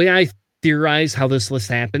 the way I theorize how this list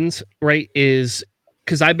happens, right, is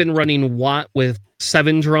because I've been running Watt with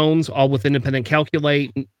 7 drones, all with independent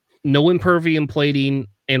calculate, no impervium plating,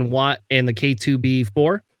 and Watt and the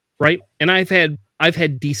K2B4, right? And I've had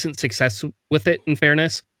decent success with it, in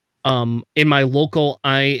fairness. In my local,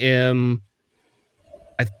 I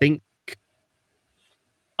think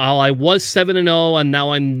I was 7-0, and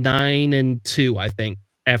now I'm 9-2, I think,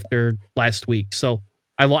 after last week. So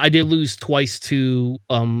I did lose twice to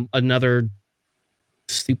another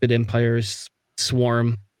stupid Empire's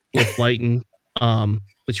Swarm with Lighten,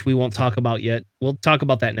 which we won't talk about yet. We'll talk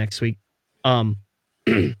about that next week. But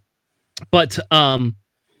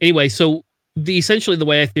anyway, so essentially the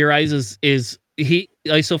way I theorize is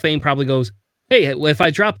Isofane probably goes, hey, if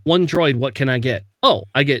I drop 1 droid, what can I get? Oh,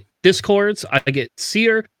 I get Discords, I get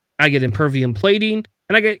Seer, I get Impervium Plating,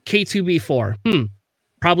 and I get K2B4.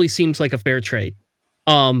 Probably seems like a fair trade.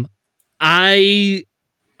 I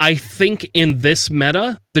think in this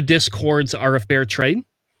meta, the Discords are a fair trade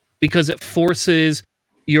because it forces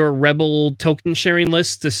your Rebel token sharing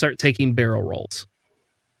list to start taking barrel rolls.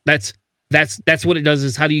 That's what it does.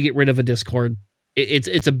 Is how do you get rid of a Discord?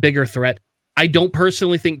 It's a bigger threat. I don't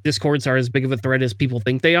personally think Discords are as big of a threat as people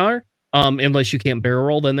think they are. Unless you can't barrel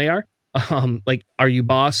roll, then they are. Like, are you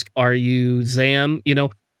Bosk? Are you Zam? You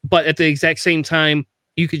know, but at the exact same time,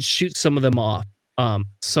 you could shoot some of them off.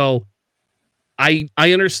 So I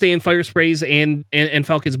understand fire sprays and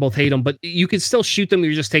Falcons both hate them, but you can still shoot them.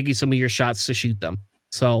 You're just taking some of your shots to shoot them.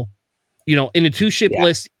 So, you know, in a 2-ship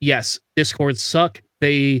list, yes, Discords suck.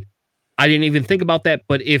 I didn't even think about that,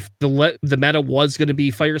 but if the meta was going to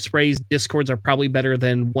be fire sprays, Discords are probably better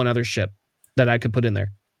than one other ship that I could put in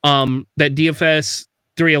there. That DFS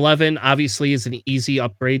 311 obviously is an easy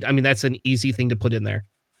upgrade. I mean, that's an easy thing to put in there.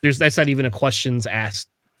 That's not even a questions asked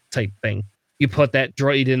type thing. You put that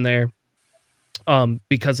droid in there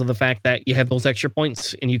because of the fact that you have those extra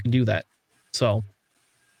points and you can do that. So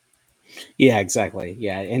yeah, exactly.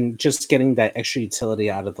 Yeah, and just getting that extra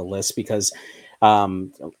utility out of the list because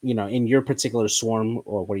you know, in your particular swarm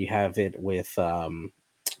or where you have it with Watt,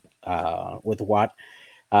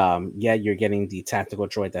 yeah, you're getting the tactical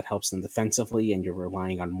droid that helps them defensively, and you're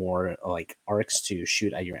relying on more like arcs to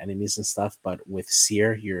shoot at your enemies and stuff. But with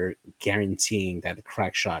Seer, you're guaranteeing that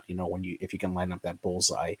crack shot, you know, if you can line up that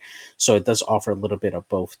bullseye. So it does offer a little bit of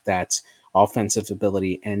both that offensive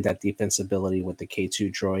ability and that defensive ability with the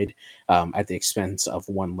K2 droid at the expense of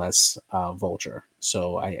 1 less vulture.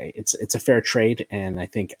 So it's a fair trade, and I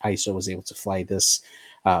think ISO was able to fly this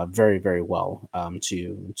very, very well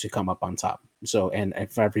to come up on top. So, and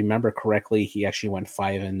if I remember correctly, he actually went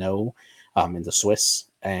 5-0 in the Swiss,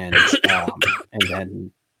 and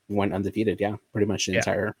then went undefeated. Yeah, pretty much the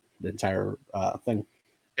entire thing.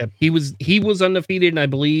 Yep. He was undefeated, and I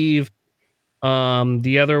believe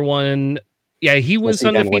the other one, yeah, he was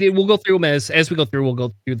undefeated. We'll go through them as we go through. We'll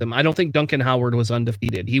go through them. I don't think Duncan Howard was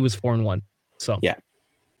undefeated. He was 4-1. So yeah.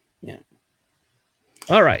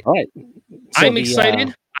 All right. So I'm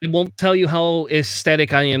excited. I won't tell you how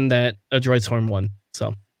ecstatic I am that a Droid Swarm won.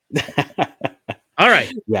 So, all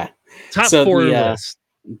right. Yeah. Top 4 list.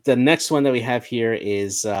 The next one that we have here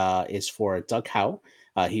is for Doug Howe.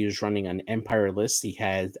 He was running an Empire list. He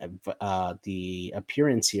had the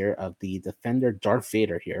appearance here of the Defender Darth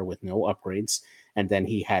Vader here with no upgrades, and then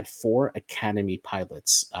he had 4 Academy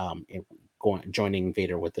pilots joining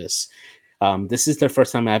Vader with this. This is the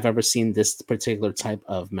first time I've ever seen this particular type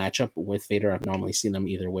of matchup with Vader. I've normally seen them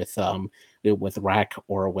either with Rack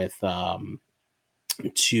or with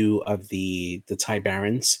 2 of the TIE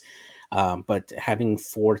Barons. But having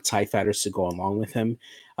 4 TIE Fighters to go along with him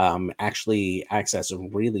actually acts as a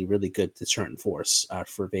really, really good deterrent force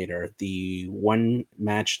for Vader. The one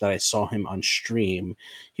match that I saw him on stream,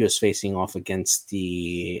 he was facing off against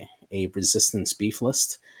a Resistance beef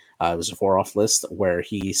list. It was a 4-off list where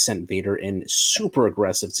he sent Vader in super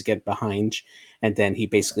aggressive to get behind, and then he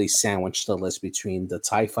basically sandwiched the list between the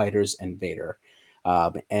TIE Fighters and Vader.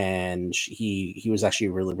 And he was actually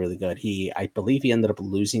really, really good. I believe he ended up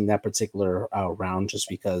losing that particular round just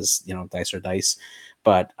because, you know, dice are dice.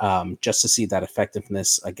 But just to see that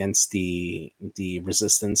effectiveness against the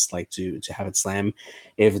Resistance, like to have it slam,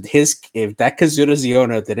 if that Kazuda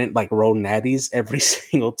Ziona didn't like roll natties every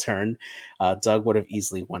single turn, Doug would have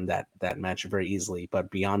easily won that match very easily.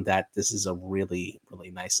 But beyond that, this is a really,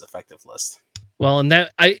 really nice effective list. Well, and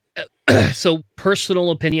that so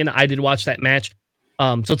personal opinion, I did watch that match.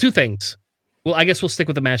 So 2 things. well, I guess we'll stick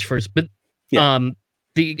with the match first, but Yeah.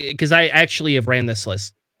 because I actually have ran this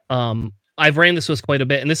list. I've ran this list quite a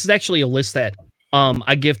bit, and this is actually a list that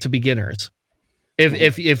I give to beginners.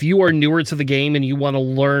 If you are newer to the game and you want to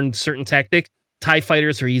learn certain tactics, TIE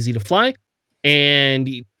fighters are easy to fly, and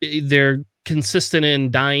they're consistent in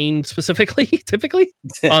dying specifically, typically.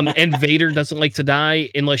 And Vader doesn't like to die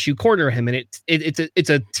unless you corner him, and it's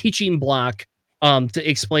a teaching block to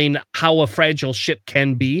explain how a fragile ship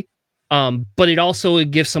can be. But it also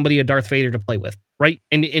gives somebody a Darth Vader to play with, right?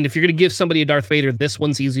 And if you're going to give somebody a Darth Vader, this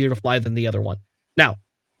one's easier to fly than the other one. Now,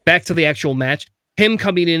 back to the actual match. Him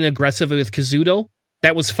coming in aggressive with Kazuto,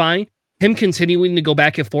 that was fine. Him continuing to go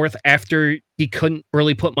back and forth after he couldn't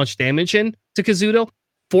really put much damage in to Kazuto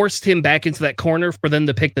forced him back into that corner for them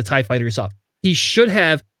to pick the TIE fighters up. He should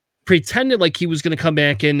have pretended like he was going to come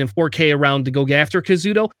back in 4K around to go after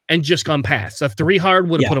Kazuto and just gone past. A 3 hard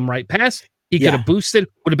would have put him right past. He could have boosted,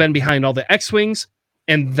 would have been behind all the X-Wings,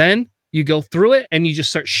 and then you go through it and you just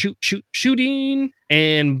start shooting,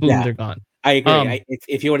 and boom, they're gone. I agree.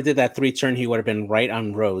 If you would have did that 3-turn, he would have been right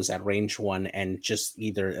on Rose at range 1 and just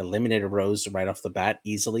either eliminated Rose right off the bat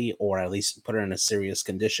easily, or at least put her in a serious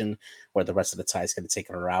condition where the rest of the TIEs could have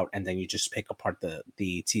taken her out, and then you just pick apart the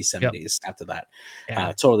T-70s after that.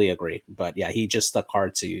 Totally agree. But yeah, he just stuck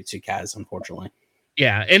hard to Kaz, unfortunately.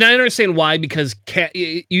 Yeah, and I understand why, because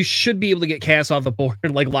you should be able to get Kaz off the board.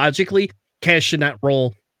 Like, logically, Kaz should not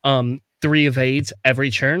roll 3 evades every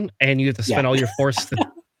turn, and you have to spend all your force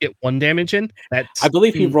to get 1 damage in. I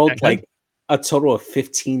believe he rolled like a total of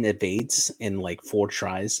 15 evades in like 4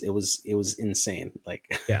 tries. It was insane.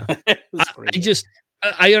 Like, yeah,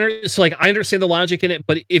 I understand the logic in it,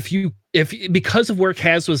 but if because of where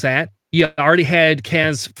Kaz was at, you already had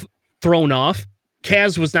Kaz thrown off.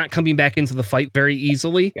 Kaz was not coming back into the fight very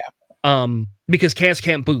easily. Because Kaz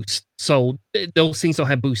can't boost, so those things don't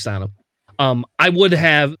have boost on them.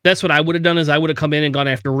 That's what I would have done, is I would have come in and gone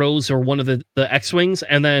after Rose or one of the X-Wings,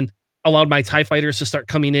 and then allowed my TIE fighters to start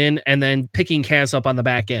coming in and then picking Kaz up on the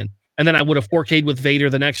back end. And then I would have 4K'd with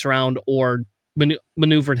Vader the next round, or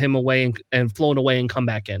maneuvered him away and flown away and come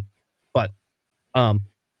back in. But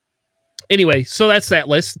anyway, so that's that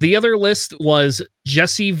list. The other list was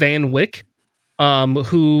Jesse Van Wyck,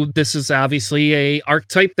 who, this is obviously a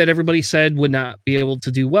archetype that everybody said would not be able to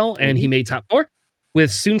do well, and he made top 4 with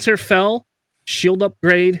Soontir Fel, shield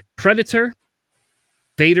upgrade, Predator,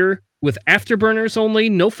 Vader with afterburners only,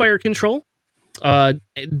 no fire control,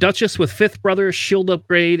 Duchess with 5th brother, shield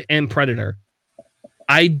upgrade, and Predator.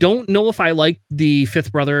 I don't know if I like the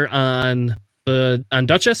 5th brother on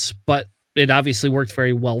Duchess, but it obviously worked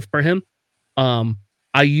very well for him.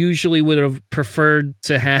 I usually would have preferred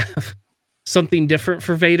to have something different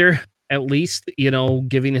for Vader, at least,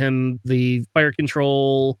 giving him the fire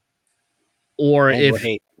control, or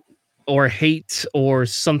hate or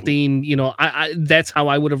something. I that's how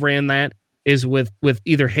I would have ran that, is with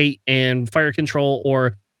either hate and fire control,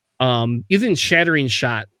 or even shattering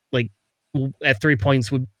shot, like at 3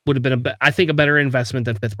 points would have been I think a better investment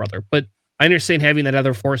than 5th brother. But I understand having that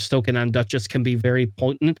other force token on Duchess can be very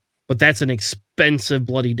potent, but that's an expensive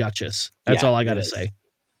bloody Duchess. That's all I gotta say.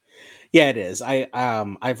 Yeah, it is.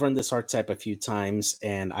 I've run this archetype a few times,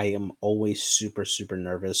 and I am always super, super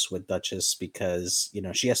nervous with Duchess because,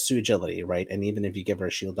 she has 2 agility, right? And even if you give her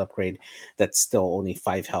a shield upgrade, that's still only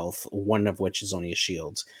 5 health, one of which is only a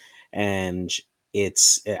shield. And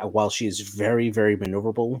it's, while she is very, very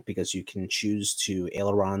maneuverable, because you can choose to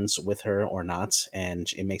ailerons with her or not,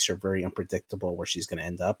 and it makes her very unpredictable where she's going to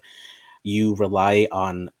end up. You rely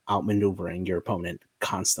on outmaneuvering your opponent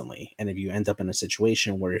constantly. And if you end up in a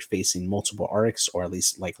situation where you're facing multiple arcs, or at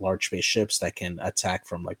least like large space ships that can attack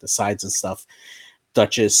from like the sides and stuff,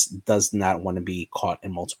 Duchess does not want to be caught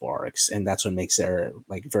in multiple arcs. And that's what makes her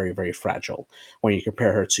like very, very fragile when you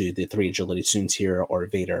compare her to the 3 agility Soontir or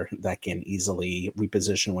Vader that can easily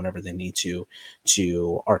reposition whenever they need to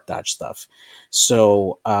arc dodge stuff.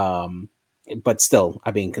 So, but still,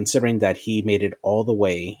 I mean, considering that he made it all the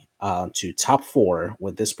way to top 4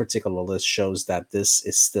 with this particular list, shows that this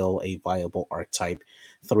is still a viable archetype.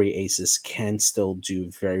 3 aces can still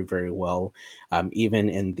do very, very well,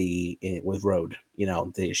 even with Road. He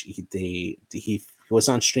was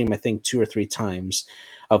on stream, I think, 2 or 3 times,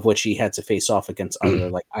 of which he had to face off against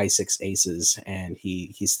other like i6 aces, and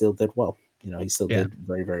he still did well. He still did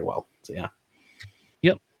very, very well. So yeah.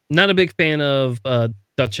 Yep. Not a big fan of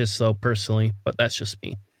Duchess though, personally, but that's just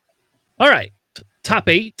me. All right. Top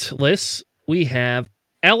 8 lists. We have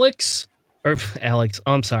Andrew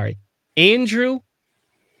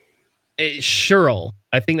Shirl.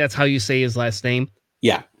 I think that's how you say his last name.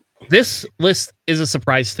 Yeah. This list is a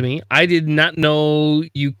surprise to me. I did not know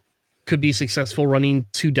you could be successful running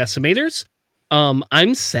 2 decimators.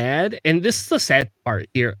 I'm sad, and this is the sad part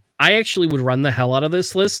here. I actually would run the hell out of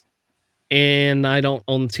this list, and I don't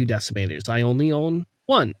own 2 decimators. I only own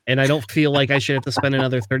 1, and I don't feel like I should have to spend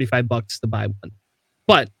another $35 to buy one.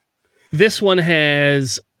 But this one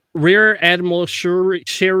has Rear Admiral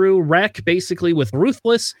Sheru Wreck, basically with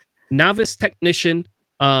Ruthless, Novice Technician,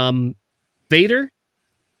 Vader,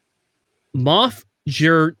 Moff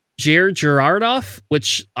Gerardov,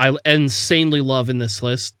 which I insanely love in this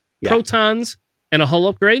list, Protons, and a hull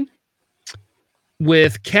upgrade,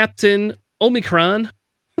 with Captain Omicron.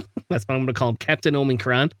 That's what I'm going to call him, Captain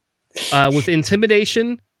Omicron, with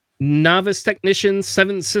Intimidation, Novice Technician,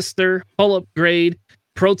 Seventh Sister, hull upgrade,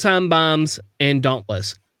 Proton Bombs, and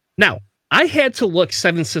Dauntless. Now, I had to look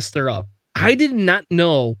Seventh Sister up. I did not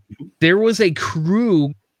know there was a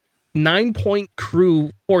crew, 9-point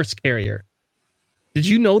crew force carrier. Did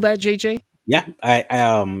you know that, JJ? Yeah, I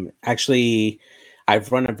actually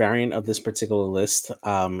I've run a variant of this particular list,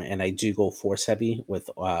 and I do go force heavy with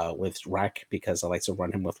Rack because I like to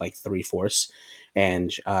run him with like 3 force, and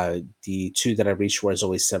the 2 that I reach for is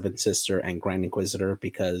always Seventh Sister and Grand Inquisitor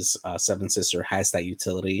because Seventh Sister has that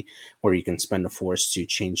utility where you can spend a force to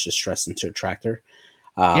change the stress into a tractor.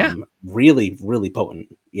 Really, really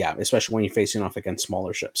potent. Yeah, especially when you're facing off against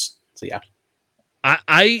smaller ships. So yeah,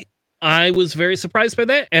 I was very surprised by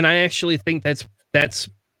that, and I actually think that's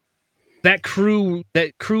that crew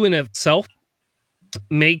in itself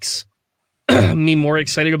makes me more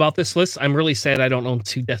excited about this list. I'm really sad I don't own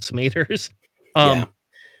 2 decimators,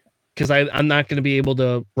 because I'm not going to be able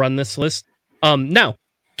to run this list. Now,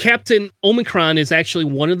 Captain Omicron is actually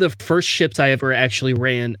one of the first ships I ever actually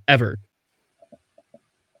ran ever.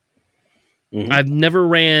 Mm-hmm. I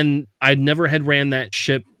never had ran that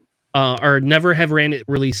ship, or never have ran it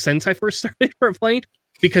really since I first started playing,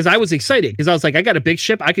 because I was excited because I was like, I got a big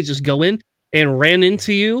ship. I could just go in and ran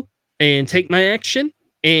into you and take my action.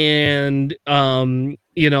 And, I'm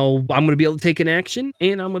going to be able to take an action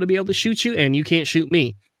and I'm going to be able to shoot you and you can't shoot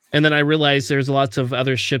me. And then I realized there's lots of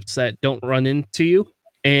other ships that don't run into you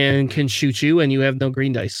and can shoot you and you have no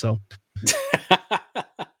green dice. So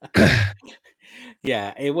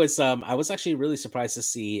yeah, it was. I was actually really surprised to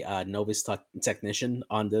see Novice Technician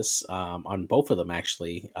on this, on both of them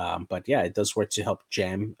actually. But yeah, it does work to help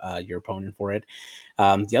jam your opponent for it.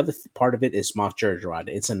 The other part of it is Moff Gergerod.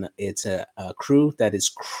 It's a crew that is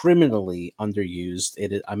criminally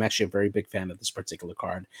underused. I'm actually a very big fan of this particular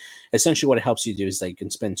card. Essentially, what it helps you do is that you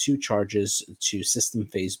can spend 2 charges to system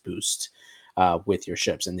phase boost with your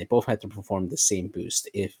ships, and they both have to perform the same boost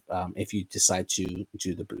if you decide to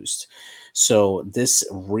do the boost. So this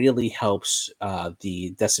really helps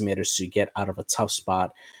the decimators to get out of a tough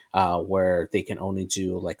spot where they can only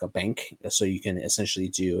do like a bank. So you can essentially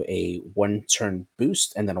do a 1-turn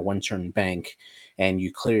boost and then a 1-turn bank, and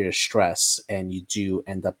you clear your stress, and you do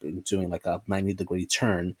end up doing like a 90-degree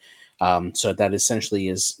turn. So that essentially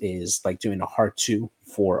is like doing a hard 2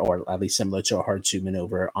 or at least similar to a hard 2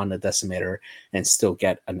 maneuver on the decimator and still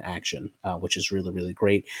get an action, which is really, really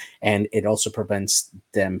great. And it also prevents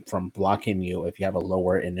them from blocking you if you have a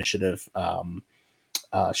lower initiative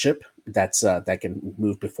ship that can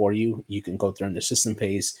move before you. You can go during the system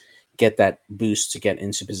phase, get that boost to get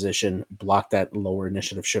into position, block that lower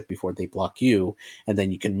initiative ship before they block you, and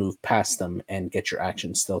then you can move past them and get your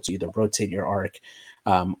action still to either rotate your arc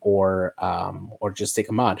or just take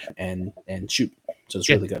a mod and shoot. So it's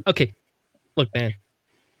really good. Okay, look, man,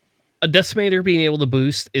 a decimator being able to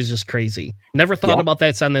boost is just crazy. Never thought about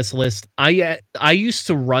that's on this list. I used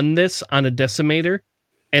to run this on a decimator,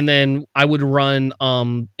 and then I would run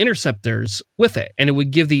interceptors with it, and it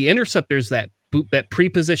would give the interceptors that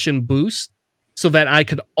pre-position boost, so that I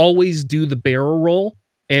could always do the barrel roll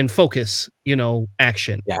and focus,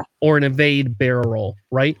 action, or an evade barrel roll,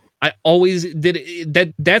 right? I always did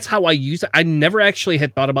it. That's how I use it. I never actually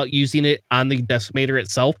had thought about using it on the decimator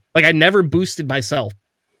itself. Like I never boosted myself,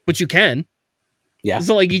 but you can. Yeah.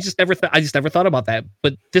 So like I just never thought about that.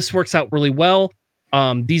 But this works out really well.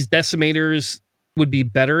 These decimators would be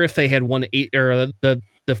better if they had 1-8 or the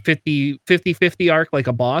 50-50 arc like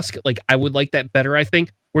a boss. Like I would like that better, I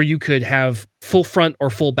think, where you could have full front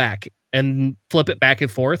or full back and flip it back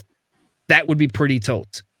and forth. That would be pretty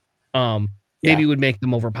totes. Maybe would make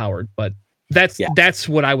them overpowered, but that's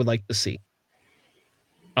what I would like to see.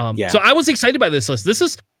 So I was excited by this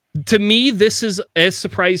list. To me, this is as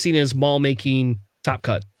surprising as Maul making Top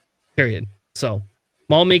Cut, period. So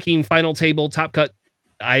Maul making Final Table Top Cut,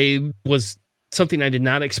 was something I did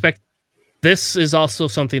not expect. This is also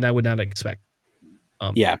something I would not expect.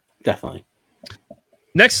 Yeah, definitely.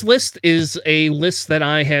 Next list is a list that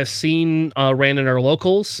I have seen ran in our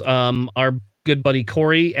locals. Our good buddy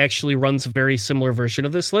Corey actually runs a very similar version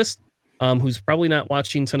of this list, who's probably not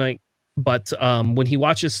watching tonight. But when he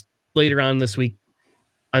watches later on this week,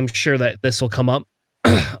 I'm sure that this will come up.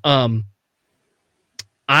 um,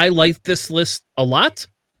 I like this list a lot.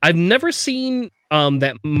 I've never seen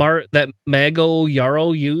that Mago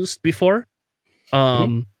Yarrow used before.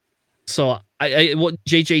 So what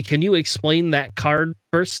JJ, can you explain that card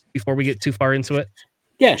first before we get too far into it?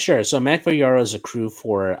 Yeah, sure. So Magva Yarrow is a crew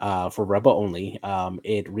for Rebel only.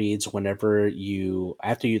 It reads whenever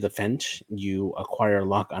after you defend, you acquire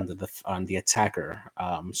lock on the attacker.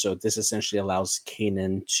 So this essentially allows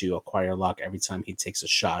Kanan to acquire lock every time he takes a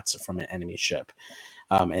shot from an enemy ship.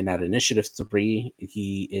 And at initiative 3,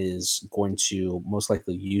 he is going to most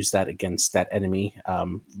likely use that against that enemy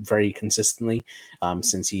very consistently,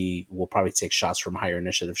 since he will probably take shots from higher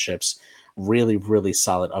initiative ships. Really, really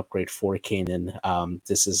solid upgrade for Kanan.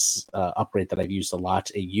 This is an upgrade that I've used a lot.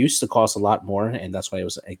 It used to cost a lot more, and that's why it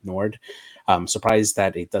was ignored. Surprised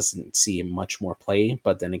that it doesn't see much more play,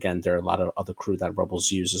 but then again, there are a lot of other crew that Rebels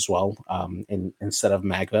use as well, instead of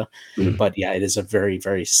Magva. But yeah, it is a very,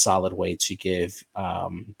 very solid way to give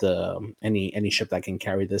any ship that can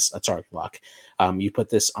carry this a target lock. You put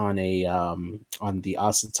this on on the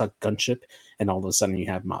Osetuck gunship, and all of a sudden you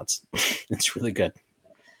have mods. It's really good.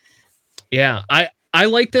 Yeah, I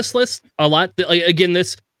like this list a lot. Again,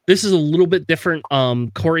 this is a little bit different.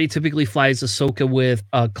 Corey typically flies Ahsoka with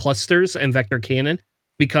clusters and vector cannon,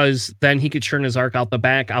 because then he could churn his arc out the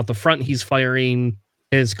back. Out the front, he's firing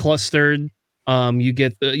his clustered. You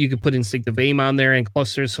could put instinctive aim on there and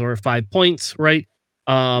clusters for 5 points, right?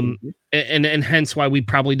 And hence why we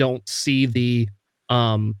probably don't see the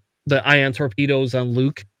ion torpedoes on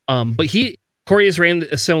Luke. But Corey has ran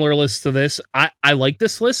a similar list to this. I like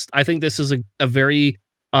this list. I think this is a very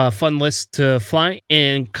fun list to fly.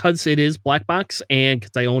 And because it is black box and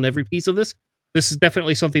because I own every piece of this is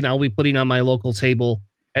definitely something I'll be putting on my local table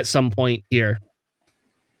at some point here.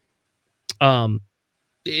 At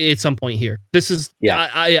some point here. This is, yeah.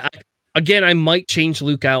 I again, I might change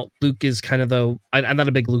Luke out. Luke is kind of I'm not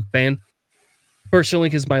a big Luke fan personally,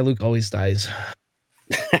 because my Luke always dies.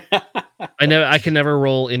 I can never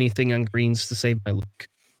roll anything on greens to save my Luke.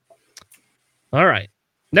 All right.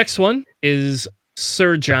 Next one is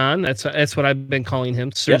Sir John. That's what I've been calling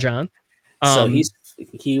him, Sir John. So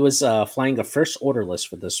he was flying a first order list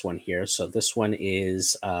for this one here. So this one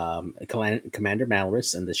is Commander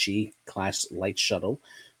Malorus and the She class light shuttle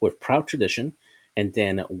with Proud Tradition, and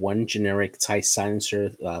then 1 generic TIE silencer,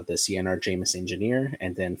 the CNR Jameis engineer,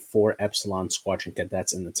 and then 4 Epsilon squadron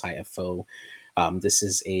cadets in the TIE FO. This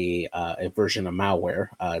is a version of Malware.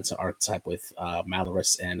 It's an archetype with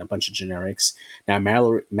Malorus and a bunch of generics. Now,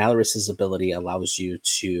 Malorus's ability allows you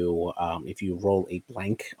to, if you roll a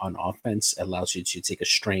blank on offense, allows you to take a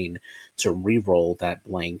strain to re-roll that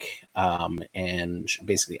blank, and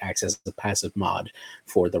basically acts as a passive mod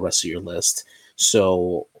for the rest of your list.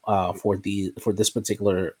 So for this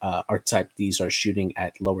particular archetype, these are shooting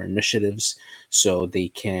at lower initiatives, so they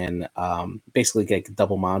can basically get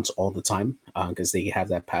double mods all the time, because they have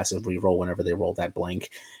that passive reroll whenever they roll that blank,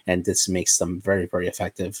 and this makes them very, very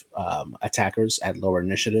effective attackers at lower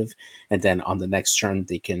initiative. And then on the next turn,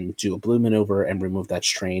 they can do a blue maneuver and remove that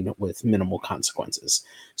strain with minimal consequences.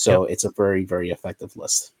 So it's a very, very effective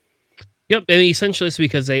list. Yep, and essentially it's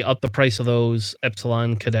because they up the price of those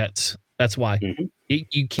Epsilon cadets. That's why.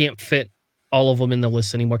 You can't fit all of them in the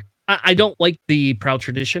list anymore. I don't like the Proud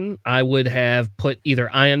Tradition. I would have put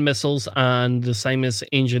either ion missiles on the Simus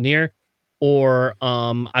engineer, or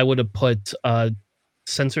I would have put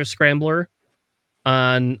sensor scrambler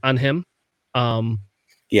on him.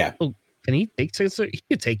 Yeah. Oh, can he take sensor? He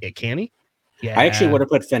could take it, can he? Yeah. I actually would have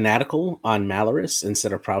put Fanatical on Malorus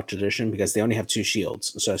instead of Proud Tradition, because they only have 2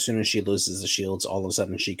 shields. So as soon as she loses the shields, all of a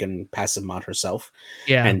sudden she can passive mod herself.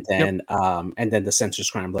 Yeah. And then the Sensor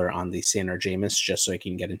Scrambler on the CNR Jameis, just so he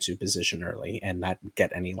can get into position early and not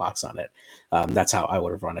get any locks on it. That's how I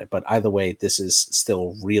would have run it. But either way, this is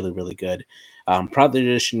still really, really good. Proud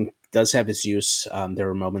Tradition does have its use. There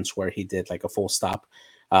were moments where he did like a full stop,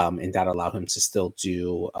 and that allowed him to still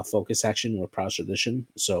do a focus action with Proud Tradition.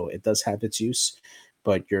 So it does have its use,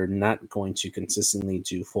 but you're not going to consistently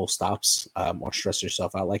do full stops or stress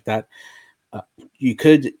yourself out like that. You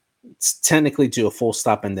could technically do a full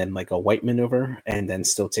stop and then like a white maneuver and then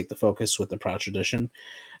still take the focus with the Proud Tradition.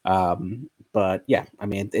 But yeah, I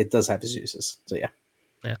mean, it does have its uses. So yeah.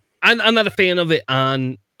 Yeah. I'm not a fan of it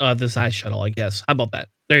on the Side Shuttle, I guess. How about that?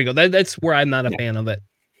 There you go. That's where I'm not a fan of it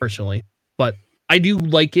personally, but I do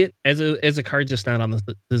like it as a card, just not on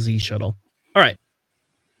the Z Shuttle. All right.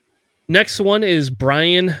 Next one is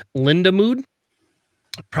Brian Lindamood,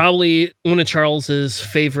 probably one of Charles's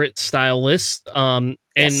favorite stylists. And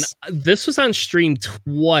this was on stream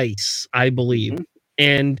twice, I believe. Mhm.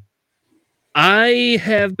 And I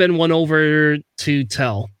have been won over to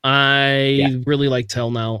Tell. I really like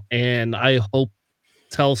Tell now, and I hope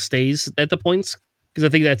Tell stays at the points because I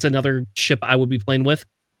think that's another ship I would be playing with.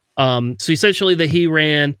 So essentially, that he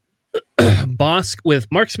ran Bosk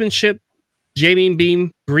with marksmanship, Jamming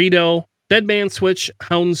Beam, Greedo, Deadman Switch,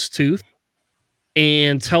 Houndstooth,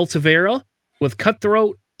 and Tel Tavera with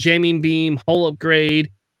Cutthroat, Jamming Beam, Hull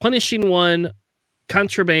Upgrade, Punishing One,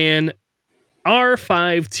 Contraband,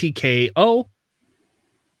 R5 TKO,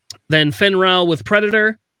 then Fenrau with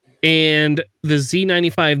Predator, and the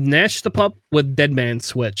Z95 Nash the Pup with Deadman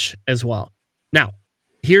Switch as well. Now,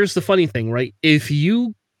 here's the funny thing, right? If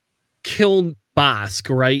you kill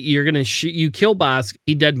Bosk, right, you're gonna you kill Bosk,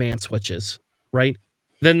 he Deadman switches, right?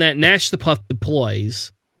 Then that Nash the Pup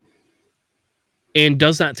deploys and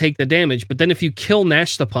does not take the damage. But then if you kill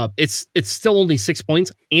Nash the Pup, it's still only 6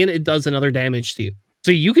 points and it does another damage to you.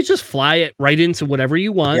 So you could just fly it right into whatever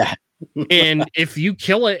you want. Yeah. And if you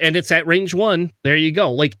kill it and it's at range 1, there you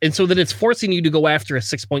go. Like, and so then it's forcing you to go after a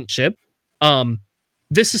 6-point ship.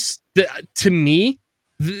 This is to me,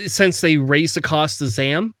 since they raised the cost of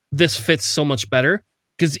Zam, this fits so much better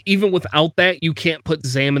because even without that, you can't put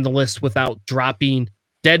Zam in the list without dropping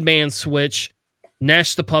Deadman Switch,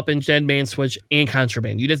 Nash the Pup, and Deadman Switch, and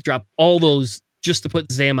Contraband. You'd have to drop all those just to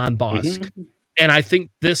put Zam on Bosk. Mm-hmm. And I think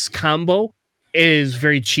this combo is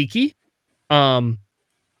very cheeky. Team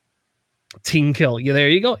kill. Yeah, there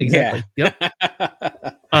you go. Exactly. Yeah. Yep.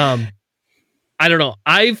 I don't know.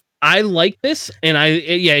 I like this, and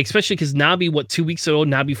especially because Nabi, 2 weeks ago,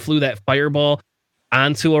 Nabi flew that fireball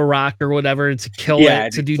onto a rock or whatever to kill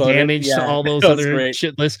it, to do damage to all those other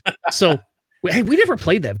shit lists. So we never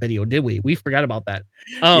played that video, did we? We forgot about that.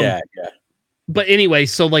 Yeah. But anyway,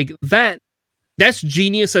 so like that's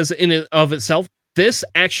genius as in and of itself. This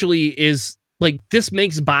actually is like, this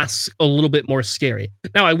makes Bosk a little bit more scary.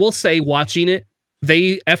 Now, I will say, watching it,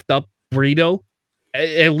 they effed up Greedo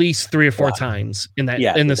at least 3 or 4 times in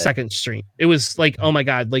the second stream. It was like, oh my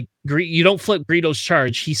god, like you don't flip Greedo's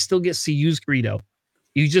charge, he still gets to use Greedo.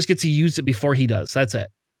 You just get to use it before he does. That's it.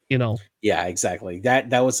 You know. Yeah, exactly.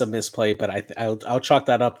 That was a misplay, but I'll chalk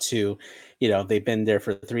that up to, they've been there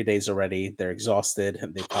for 3 days already. They're exhausted.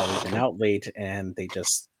 They've probably been out late, and they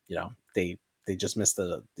just, they just missed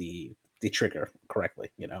the trigger correctly,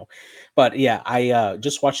 But yeah, I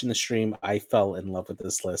just watching the stream, I fell in love with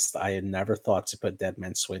this list. I had never thought to put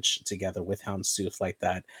Deadman Switch together with Houndstooth like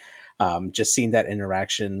that. Just seeing that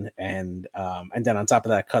interaction, and then on top of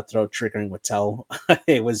that, Cutthroat triggering with Tell,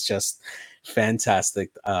 it was just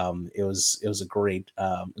fantastic. It was a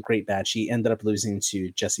great match. He ended up losing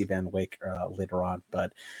to Jesse Van Wyck later on,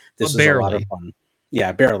 but this was a lot of fun.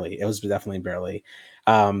 Yeah, barely. It was definitely barely.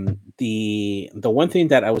 The one thing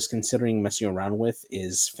that I was considering messing around with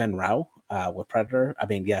is Fenrau with Predator. I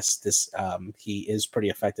mean, yes, this he is pretty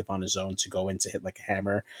effective on his own to go in to hit like a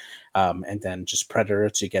hammer, and then just Predator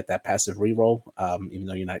to get that passive reroll. Even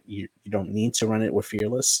though you don't need to run it with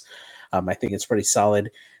Fearless. I think it's pretty solid.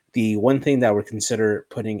 The one thing that I would consider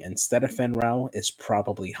putting instead of Fenrau is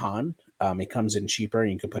probably Han. It comes in cheaper,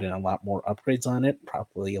 and you can put in a lot more upgrades on it.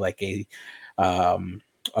 Probably like a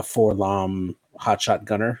 4-LOM hotshot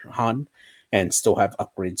gunner Han, and still have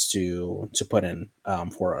upgrades to put in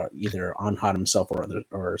for either on Han himself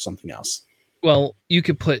or something else. Well, you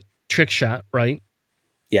could put trick shot, right?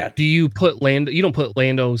 Yeah. Do you put Lando? You don't put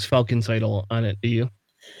Lando's Falcon title on it, do you?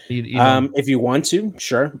 If you want to,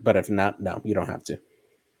 sure, but if not, no, you don't have to.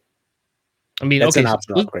 I mean, that's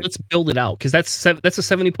let's build it out because that's a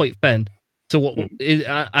 70-point Fen. So what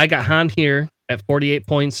I got Han here at 48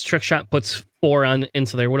 points. Trick shot puts 4 on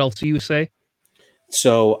into there. What else do you say?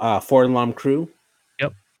 So 4-LOM crew.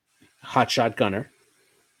 Yep. Hotshot gunner.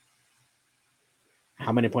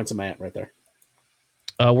 How many points am I at right there?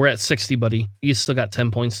 We're at 60, buddy. You still got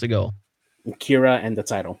 10 points to go. Kira and the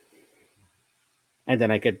title. And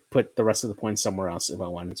then I could put the rest of the points somewhere else if I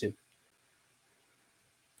wanted to.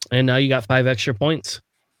 And now you got 5 extra points.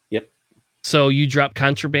 Yep. So you drop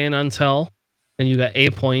Contraband on Tell, and you got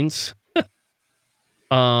 8 points.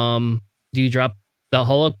 Do you drop the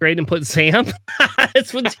hull upgrade and put Zam?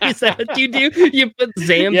 That's what you do. You put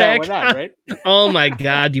Zam back. Why not, right? Oh my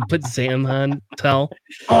god, you put Zam on Tell.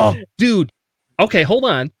 Oh, dude. Okay, hold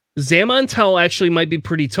on. Zam on Tell actually might be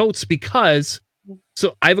pretty totes because.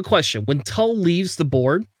 So I have a question. When Tell leaves the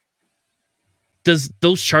board, does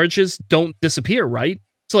those charges don't disappear, right?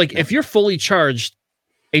 So like if you're fully charged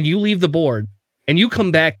and you leave the board and you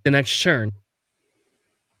come back the next turn,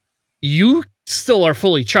 you still are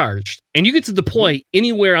fully charged, and you get to deploy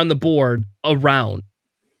anywhere on the board around.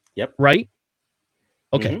 Yep. Right?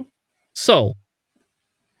 Okay. So,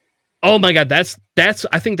 oh my God, that's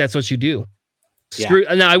I think that's what you do.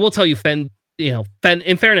 Now I will tell you, Fen,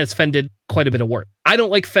 in fairness, Fen did quite a bit of work. I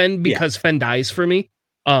don't like Fen because Fen dies for me.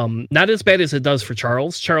 Not as bad as it does for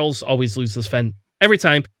Charles. Charles always loses Fen every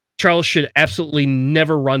time. Charles should absolutely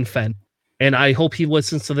never run Fen. And I hope he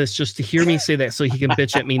listens to this just to hear me say that so he can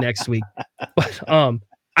bitch at me next week. But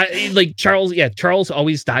I like Charles. Yeah, Charles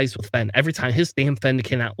always dies with Fen every time. His damn Fen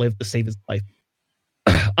cannot live to save his life.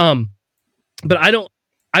 But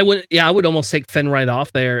I would almost take Fen right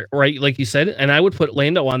off there, right? Like you said, and I would put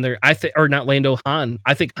Lando on there. Or not Lando, Han.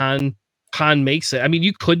 I think Han makes it. I mean,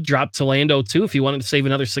 you could drop to Lando too if you wanted to save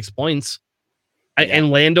another 6 points. And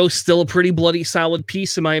Lando's still a pretty bloody solid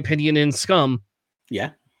piece, in my opinion, in Scum.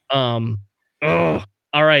 Yeah. All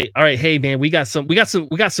right. Hey man, we got some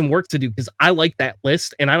work to do because I like that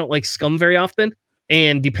list and I don't like Scum very often.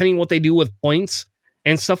 And depending on what they do with points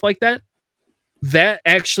and stuff like that, that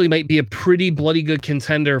actually might be a pretty bloody good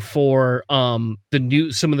contender for some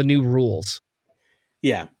of the new rules.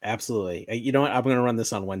 Yeah, absolutely. You know what? I'm gonna run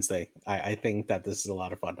this on Wednesday. I think that this is a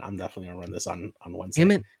lot of fun. I'm definitely gonna run this on Wednesday.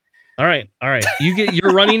 Damn it. All right.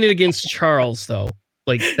 You're running it against Charles though.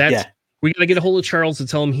 Like that's we gotta get a hold of Charles and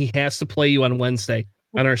tell him he has to play you on Wednesday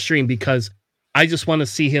on our stream because I just want to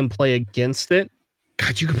see him play against it.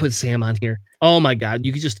 God, you could put Sam on here. Oh my God,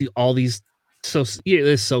 you could just do all these. This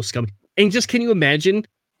is so scummy. And just can you imagine?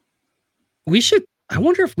 I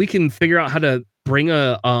wonder if we can figure out how to bring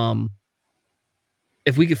a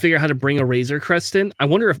Razor Crest in. I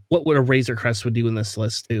wonder what a Razor Crest would do in this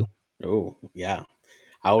list too. Oh yeah,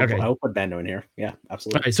 I'll put Bando in here. Yeah,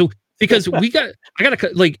 absolutely. All right, so because I gotta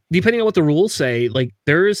like depending on what the rules say, like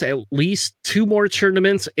there's at least 2 more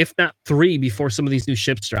tournaments, if not 3, before some of these new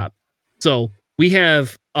ships drop. So we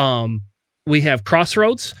have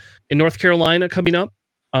Crossroads in North Carolina coming up.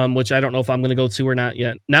 Which I don't know if I'm going to go to or not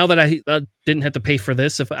yet. Now that I didn't have to pay for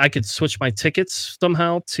this, if I could switch my tickets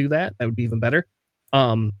somehow to that would be even better.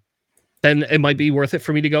 Then it might be worth it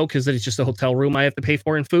for me to go because it's just a hotel room I have to pay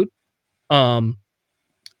for and food.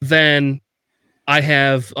 Then I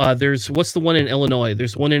have what's the one in Illinois?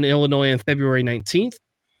 There's one in Illinois on February 19th.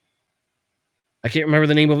 I can't remember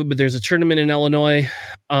the name of it, but there's a tournament in Illinois,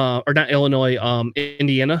 or not Illinois,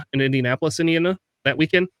 Indiana, in Indianapolis, Indiana, that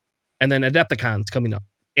weekend, and then Adepticon's coming up.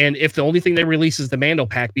 And if the only thing they release is the Mando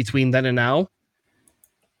pack between then and now,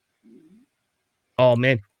 oh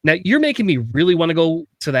man! Now you're making me really want to go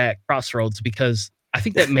to that Crossroads because I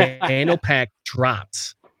think that Mando pack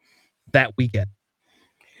drops that weekend.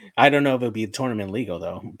 I don't know if it'll be tournament legal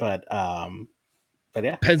though, but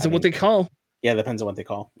yeah, depends on what they call. Yeah, depends on what they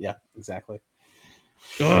call. Yeah, exactly.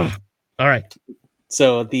 Ugh. All right.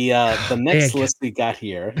 So the next list we got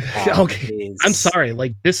here. Okay. I'm sorry.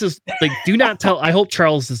 Like this is like do not tell. I hope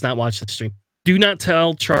Charles does not watch the stream. Do not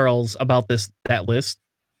tell Charles about that list.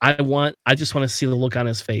 I just want to see the look on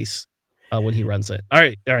his face when he runs it. All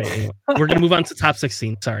right. Anyway, we're gonna move on to top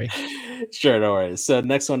 16. Sorry. Sure, no worries. So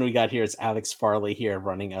next one we got here is Alex Farley here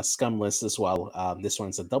running a Scum list as well. This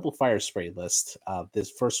one's a double fire spray list. This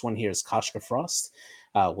first one here is Koshka Frost,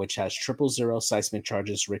 which has 000 seismic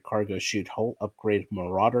charges, recargo chute, hull upgrade,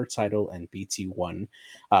 marauder title, and BT1.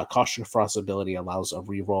 Koshka Frost ability allows a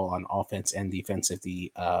reroll on offense and defense if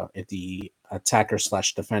the attacker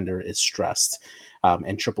 / defender is stressed,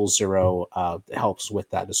 and 000 helps with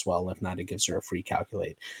that as well. If not, it gives her a free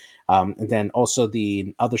calculate. And then also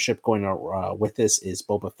the other ship going with this is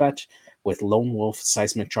Boba Fett with Lone Wolf,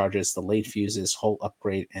 seismic charges, the late fuses, hull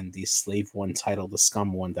upgrade, and the Slave 1 title, the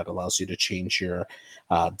Scum one that allows you to change your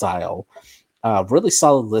dial. Really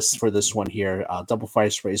solid list for this one here. Double fire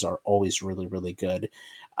sprays are always really, really good.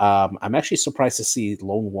 I'm actually surprised to see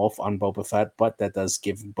Lone Wolf on Boba Fett, but that does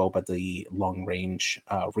give Boba the long range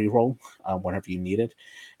reroll whenever you need it,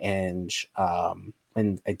 and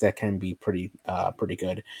that can be pretty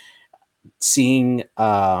good. Seeing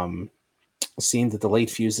the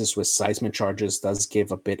delayed fuses with seismic charges does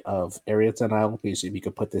give a bit of area denial, because if you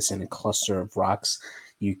could put this in a cluster of rocks,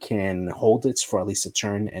 you can hold it for at least a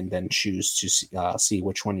turn and then choose to see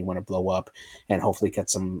which one you want to blow up and hopefully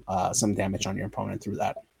get some damage on your opponent through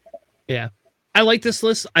that. Yeah, I like this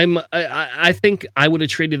list. I think I would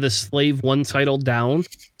have traded the Slave 1 title down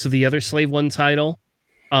to the other Slave 1 title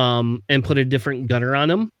and put a different gunner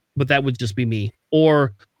on him, but that would just be me.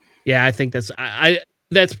 Or yeah, I think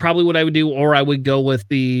that's probably what I would do, or I would go with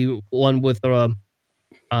the one with the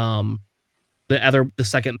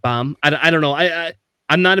second bomb. I don't know.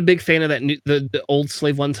 I'm not a big fan of that the old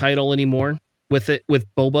Slave 1 title anymore with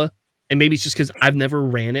Boba and maybe it's just because I've never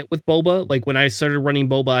ran it with Boba. Like when I started running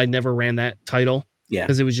Boba, I never ran that title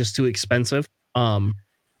because it was just too expensive.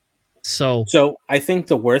 So I think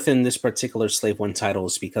the worth in this particular Slave One title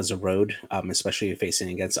is because of Road, especially if facing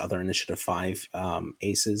against other Initiative 5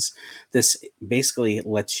 aces. This basically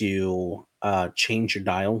lets you change your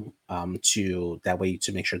dial to that way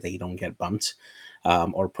to make sure that you don't get bumped.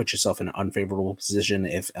 Or put yourself in an unfavorable position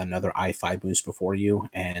if another I5 moves before you,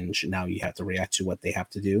 and now you have to react to what they have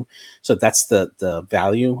to do. So that's the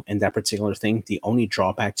value in that particular thing. The only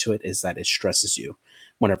drawback to it is that it stresses you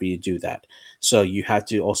whenever you do that. So you have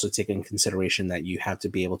to also take in consideration that you have to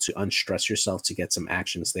be able to unstress yourself to get some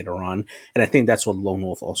actions later on. And I think that's what Lone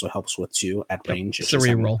Wolf also helps with too at range. It's a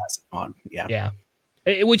reroll. On. Yeah.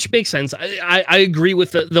 Which makes sense. I agree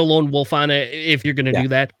with the Lone Wolf on it if you're going to do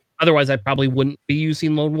that. Otherwise, I probably wouldn't be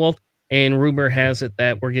using Lone Wolf. And rumor has it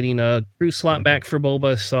that we're getting a crew slot back for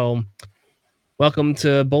Boba. So welcome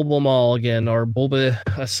to Boba Mall again, or Boba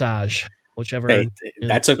Assage, whichever. Hey,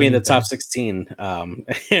 that took me in the top 16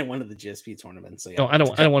 in one of the GSP tournaments. So yeah. No, I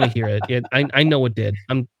don't want to hear it. I know it did.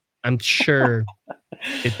 I'm sure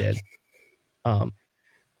it did.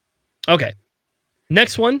 Okay.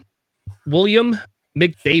 Next one, William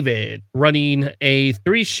McDavid running a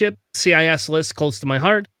 3-ship CIS list close to my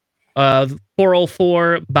heart.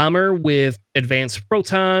 404 bomber with advanced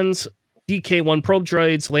protons, DK1 probe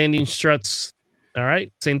droids, landing struts. All right,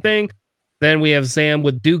 same thing. Then we have Zam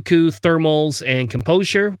with Dooku, thermals, and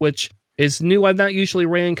composure, which is new. I've not usually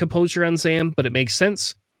ran composure on Zam, but it makes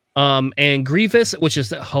sense. And Grievous, which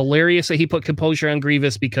is hilarious that he put composure on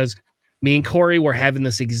Grievous, because me and Corey were having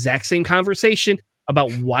this exact same conversation about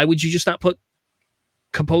why would you just not put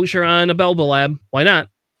composure on a Belbalab? Why not?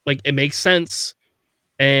 Like, it makes sense.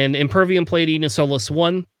 And Impervium Plating is Solus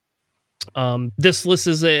 1. This list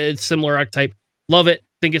is a similar archetype. Love it.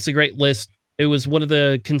 Think it's a great list. It was one of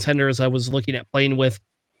the contenders I was looking at playing with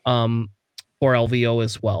for LVO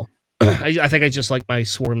as well. I think I just like my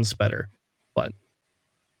swarms better. But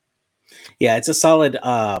yeah, it's a solid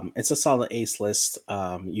ace list.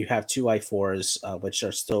 You have 2 I4s, which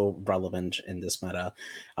are still relevant in this meta.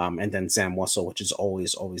 And then Zam Wussel, which is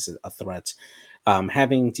always a threat.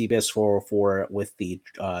 Having DBS 404 with the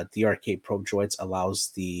DRK probe droids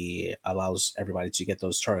allows everybody to get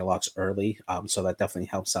those target locks early. So that definitely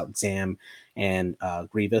helps out Zam and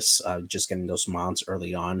Grievous, just getting those mounts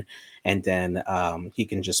early on. And then he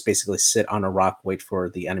can just basically sit on a rock, wait for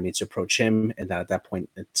the enemy to approach him, and then at that point,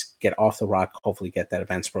 get off the rock, hopefully get that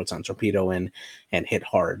advanced proton torpedo in, and hit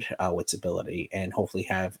hard with its ability, and hopefully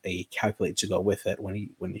have a calculate to go with it when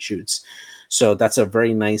he shoots. So that's a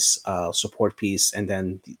very nice support piece. And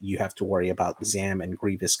then you have to worry about Zam and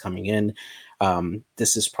Grievous coming in.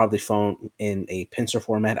 This is probably found in a pincer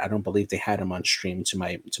format. I don't believe they had him on stream to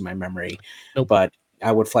my memory, but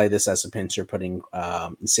I would fly this as a pincer, putting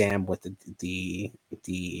Zam with the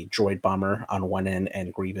droid bomber on one end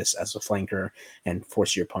and Grievous as a flanker, and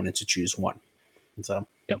force your opponent to choose one. So,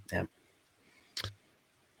 yeah.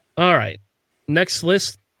 All right. Next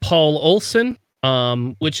list, Paul Olson,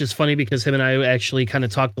 which is funny because him and I actually kind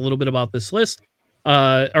of talked a little bit about this list.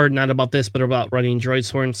 Or not about this, but about running droid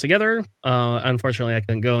swarms together. Unfortunately, I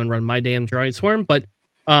couldn't go and run my damn droid swarm, but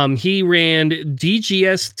he ran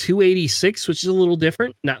DGS 286, which is a little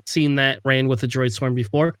different. Not seen that ran with a droid swarm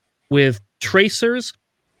before, with tracers,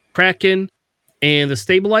 Kraken, and the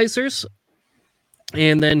stabilizers.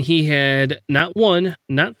 And then he had not 1,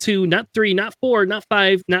 not 2, not 3, not 4, not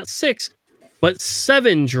 5, not 6, but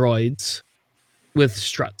 7 droids with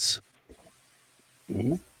struts.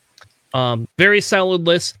 Mm-hmm. Very solid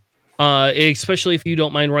list, especially if you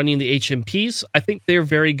don't mind running the HMPs. I think they're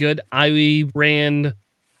very good. I ran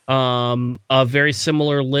a very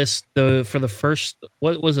similar list for the first,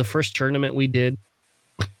 what was the first tournament we did?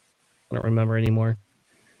 I don't remember anymore.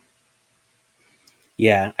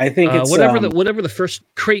 Yeah, I think it's whatever the first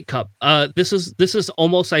Crate Cup. This is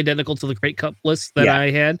almost identical to the Crate Cup list that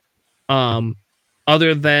I had.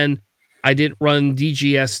 Other than I didn't run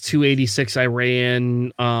DGS 286, I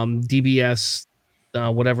ran DBS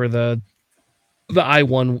whatever the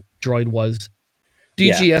I1 droid was.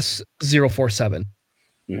 DGS 047.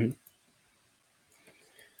 Mm-hmm.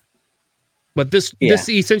 But this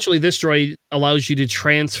essentially, this droid allows you to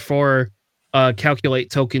transfer calculate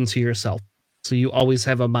token to yourself. So you always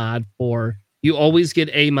have a mod you always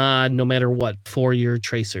get a mod no matter what for your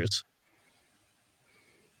tracers.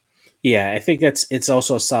 Yeah, I think it's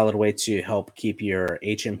also a solid way to help keep your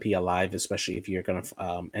HMP alive, especially if you're going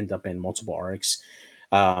to end up in multiple arcs.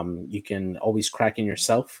 You can always crack in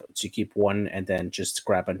yourself to keep one, and then just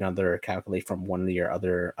grab another calculate from one of your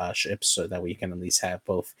other ships, so that way you can at least have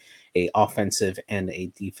both a offensive and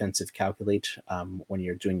a defensive calculate when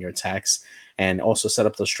you're doing your attacks, and also set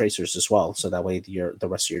up those tracers as well, so that way the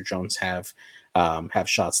rest of your drones have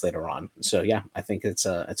shots later on. So yeah, I think it's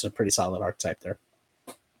a pretty solid archetype there.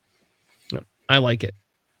 I like it.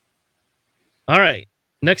 All right,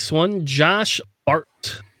 next one, Josh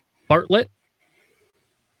Bartlett.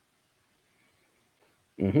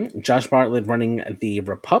 Josh Bartlett running the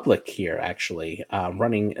Republic here, actually,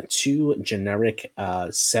 running 2 generic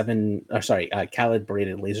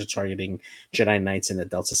calibrated laser targeting Jedi Knights in the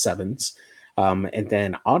Delta 7s. And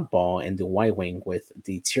then Oddball in the Y-Wing with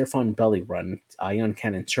the Tirfon Belly Run, Ion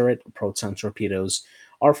Cannon Turret, Proton Torpedoes,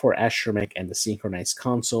 R4 Astromech, and the Synchronized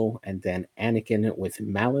Console, and then Anakin with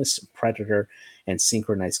Malice, Predator, and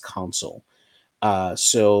Synchronized Console.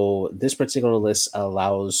 So this particular list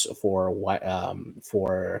allows for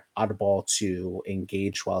Oddball to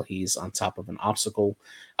engage while he's on top of an obstacle,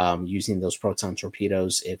 using those proton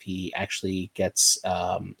torpedoes. If he actually gets,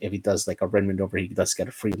 if he does like a red maneuver, he does get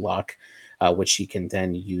a free lock, which he can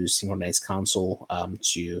then use Synchronized Console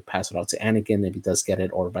to pass it out to Anakin if he does get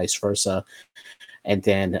it, or vice versa. And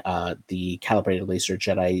then the calibrated laser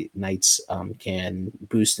Jedi Knights can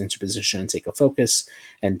boost into position and take a focus.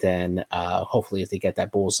 And then hopefully if they get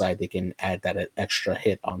that bullseye, they can add that extra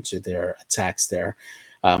hit onto their attacks there.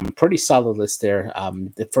 Pretty solid list there.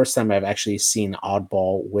 The first time I've actually seen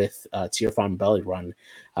Oddball with Tirfon Belly Run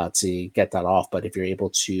to get that off. But if you're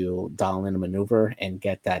able to dial in a maneuver and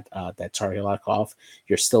get that target lock off,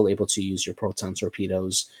 you're still able to use your proton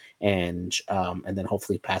torpedoes and then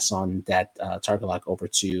hopefully pass on that target lock over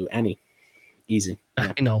to Annie. Easy.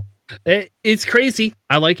 Yeah. I know. It's crazy.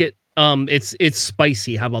 I like it. It's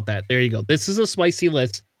spicy. How about that? There you go. This is a spicy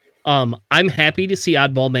list. I'm happy to see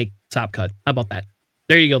Oddball make top cut. How about that?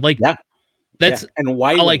 There you go. Like, yeah, that's and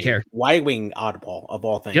Y-Wing Oddball of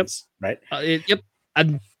all things, right? Yep.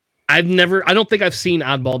 I don't think I've seen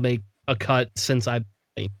Oddball make a cut since I've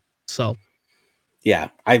played. So yeah,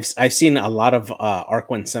 I've seen a lot of Arc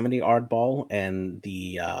 170 Oddball and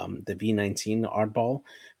the V19 Oddball,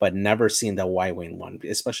 but never seen the Y-Wing one,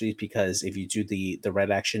 especially because if you do the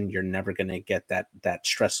red action, you're never gonna get that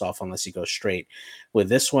stress off unless you go straight. With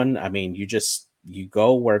this one, I mean, you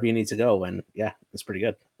go wherever you need to go, and yeah, it's pretty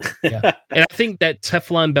good. Yeah, and I think that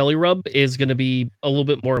Teflon belly rub is going to be a little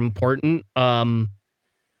bit more important going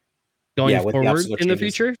forward in the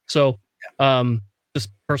future. So just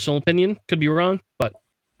personal opinion, could be wrong, but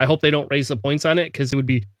I hope they don't raise the points on it, because it would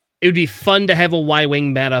be fun to have a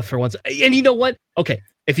Y-Wing meta for once. And you know what? Okay,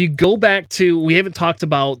 if you go back to, we haven't talked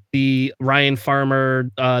about the Ryan Farmer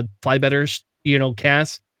Flybetters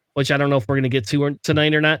cast, which I don't know if we're going to get to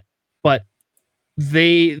tonight or not, but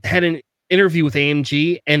they had an interview with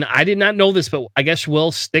AMG, and I did not know this, but I guess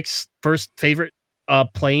Will Stick's first favorite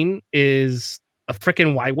plane is a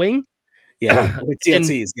freaking Y-Wing. Yeah, with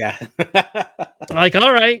TNCs, yeah. Like,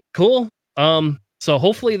 all right, cool. So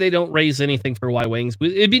hopefully they don't raise anything for Y-Wings.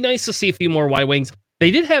 It'd be nice to see a few more Y-Wings. They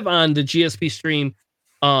did have on the GSP stream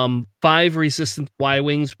 5 resistant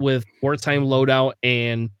Y-Wings with wartime loadout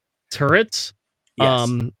and turrets. Yes.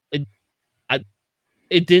 It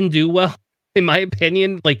didn't do well, in my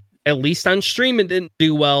opinion. Like, at least on stream, it didn't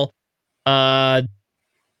do well. But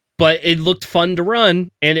it looked fun to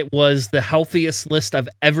run, and it was the healthiest list I've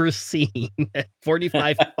ever seen.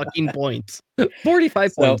 45 fucking points.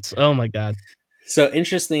 45 points. Oh my god. So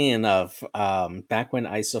interestingly enough, back when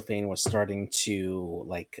Isophane was starting to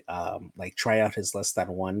like try out his list that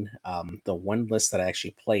one, the one list that I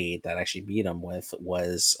actually played that I actually beat him with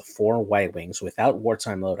was 4 Y-Wings without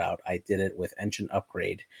wartime loadout. I did it with engine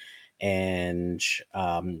upgrade. And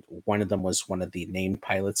one of them was one of the named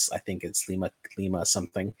pilots. I think it's Lima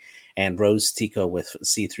something, and Rose Tico with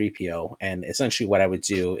C-3PO. And essentially what I would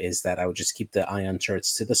do is that I would just keep the ion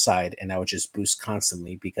turrets to the side, and I would just boost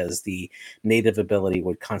constantly, because the native ability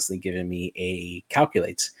would constantly give me a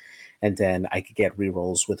calculate, and then I could get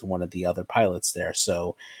rerolls with one of the other pilots there.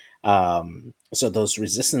 So those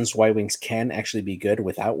resistance Y-Wings can actually be good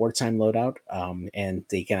without wartime loadout, and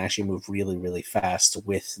they can actually move really, really fast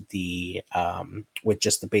with the with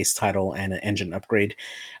just the base title and an engine upgrade,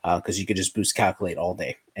 because you could just boost calculate all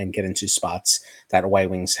day and get into spots that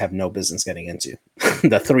Y-Wings have no business getting into.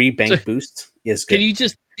 The 3 bank boost is good. Can you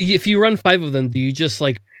just, if you run 5 of them, do you just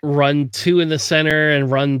like run 2 in the center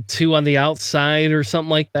and run 2 on the outside or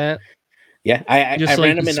something like that? Yeah, I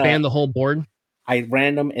ran them span the whole board. I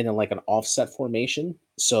ran them in like an offset formation.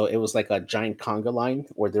 So it was like a giant conga line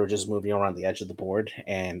where they were just moving around the edge of the board.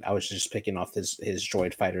 And I was just picking off his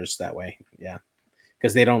droid fighters that way. Yeah.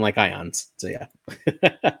 because they don't like ions. So yeah.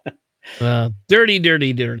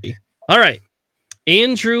 Dirty. All right.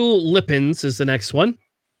 Andrew Lippens is the next one.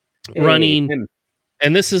 Running. Him.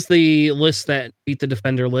 And this is the list that beat the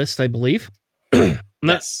Defender list, I believe. I'm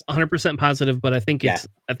not 100% positive, but I think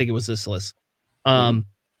it was this list.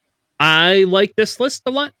 I like this list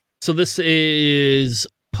a lot. So this is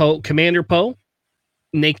Commander Poe,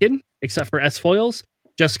 naked, except for S foils.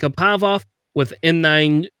 Jessica Pavov with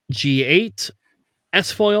M9G8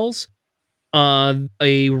 S foils.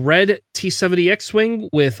 A red T-70 X-Wing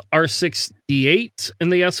with R6D8 in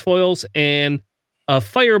the S foils, and a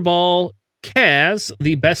Fireball Kaz,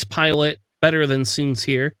 the best pilot, better than Soon's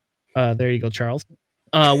here. There you go, Charles.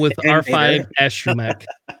 With R5 Astromech.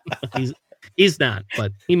 He's not,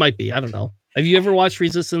 but he might be. I don't know. Have you ever watched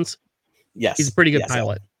Resistance? Yes. He's a pretty good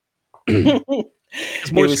pilot.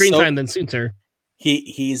 It's more screen time than Soon's here.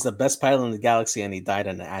 He's the best pilot in the galaxy, and he died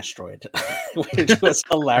on an asteroid, which was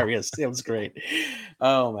hilarious. It was great.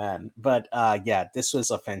 Oh man. But yeah, this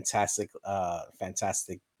was a fantastic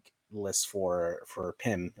list for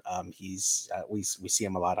Pim. He's we see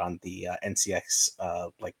him a lot on the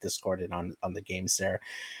NCX like Discord and on the games there.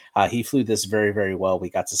 He flew this very, very well.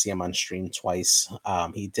 We got to see him on stream twice.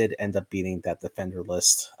 He did end up beating that Defender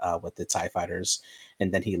list with the TIE fighters,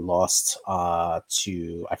 and then he lost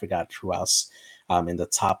to, I forgot who else. In the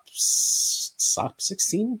top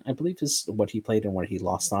 16, I believe, is what he played and what he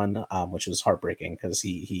lost on, which was heartbreaking because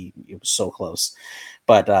it was so close.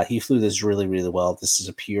 But he flew this really, really well. This is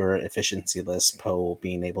a pure efficiency list. Poe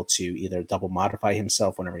being able to either double modify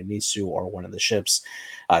himself whenever he needs to, or one of the ships,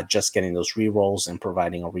 just getting those rerolls and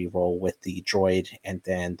providing a reroll with the droid, and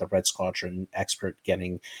then the Red Squadron expert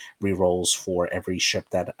getting rerolls for every ship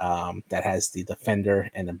that has the Defender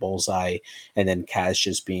and the Bullseye, and then Kaz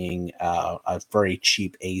just being a very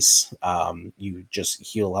cheap ace. You just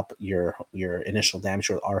heal up your initial damage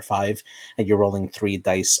with R5, and you're rolling 3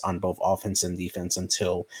 dice on both offense and defense until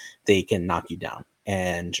they can knock you down.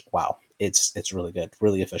 And wow, it's really good,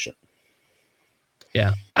 really efficient.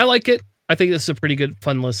 Yeah, I like it. I think this is a pretty good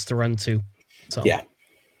fun list to run too. So yeah.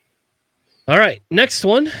 All right, next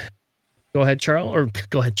one. Go ahead, Charles. Or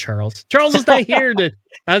go ahead, Charles. Charles is not here to.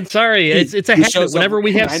 I'm sorry. It's a habit. Whenever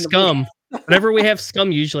we have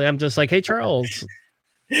scum, usually I'm just like, hey, Charles.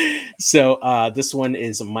 So this one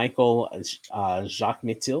is Michael Jacques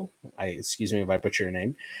Mitil. Excuse me if I butcher your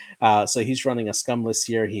name. So he's running a scum list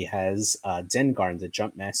here. He has Dengar, the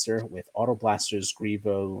Jump Master, with Auto Blasters,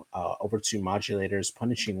 Grievous, over 2 modulators,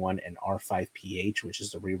 Punishing 1, and R5PH, which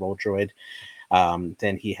is the reroll droid.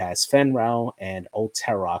 Then he has Fen Rao and Old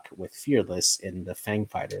Tarok with Fearless in the Fang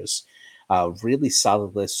Fighters. Really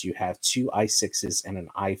solid list. You have 2 I6s and an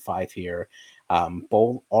I5 here.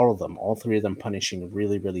 All 3 of them punishing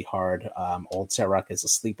really, really hard. Old Tarok is a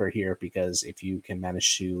sleeper here because if you can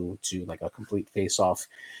manage to do like a complete face-off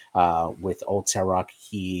with Old Tarok,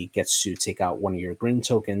 he gets to take out one of your green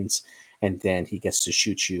tokens, and then he gets to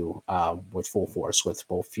shoot you with full force with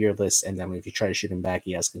both Fearless, and then if you try to shoot him back,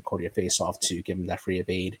 he has Concordia face-off to give him that free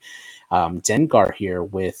evade. Dengar here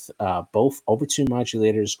with both over 2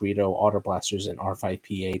 modulators, Greedo, Auto Blasters, and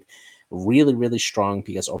R5P8. Really, really strong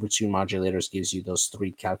because over 2 modulators gives you those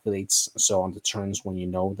 3 calculates. So on the turns when you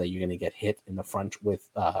know that you're going to get hit in the front with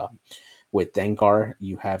Dengar,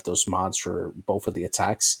 you have those mods for both of the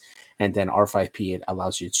attacks. And then R5P, it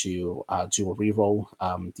allows you to do a reroll.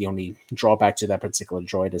 The only drawback to that particular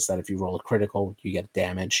droid is that if you roll a critical, you get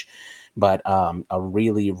damage. But a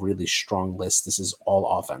really, really strong list. This is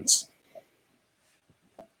all offense.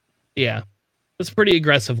 Yeah, it's a pretty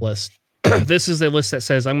aggressive list. This is a list that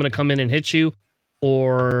says I'm going to come in and hit you,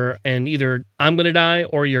 and either I'm going to die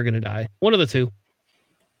or you're going to die. One of the two.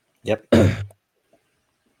 Yep.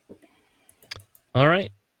 All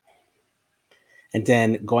right. And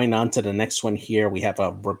then going on to the next one here, we have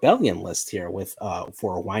a Rebellion list here with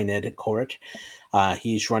for Wyned Court.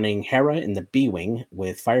 He's running Hera in the B-Wing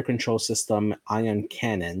with fire control system, ion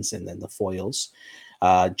cannons, and then the foils.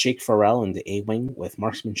 Jake Farrell in the A-Wing with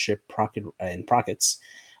marksmanship, prockets.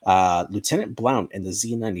 Lieutenant Blount in the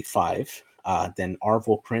Z95. Then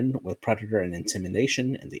Arvel Kryn with Predator and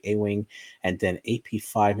Intimidation in the A-Wing. And then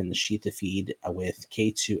AP5 in the Sheath of Feed with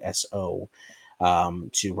K2SO.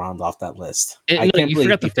 To round off that list. You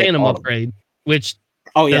forgot the Phantom upgrade, which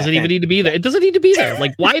doesn't even need to be there. It doesn't need to be there.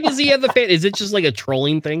 Like, why does he have the Phantom? Is it just like a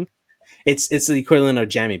trolling thing? It's the equivalent of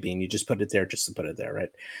Jammy Bean. You just put it there just to put it there, right?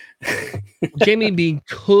 Jammy Bean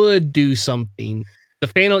could do something. The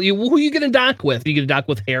Phantom, who are you going to dock with? Are you going to dock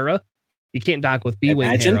with Hera? You can't dock with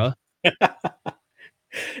B-Wing Hera.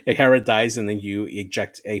 Hera dies and then you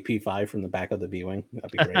eject AP5 from the back of the B-Wing. That'd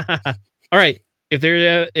be great. All right. if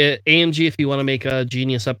they're AMG, if you want to make a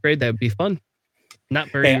Genius upgrade, that would be fun. Not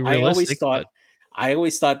very realistic. I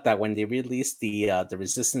always thought that when they released the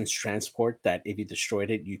Resistance transport, that if you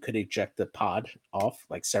destroyed it, you could eject the pod off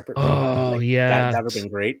like separately. Oh yeah, that would have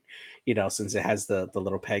been great. Since it has the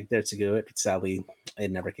little peg there to do it. Sadly,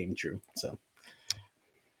 it never came true. So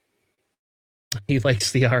he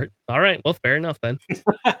likes the art. All right, well, fair enough then.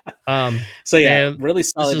 So yeah, really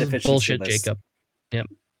solid efficiency bullshit, list. Jacob. Yep.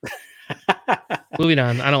 Moving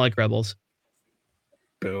on. I don't like Rebels.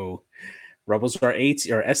 Boo. Rebels are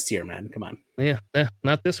S tier, man. Come on. Yeah,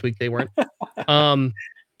 not this week. They weren't.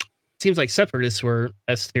 Seems like Separatists were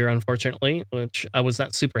S tier, unfortunately, which I was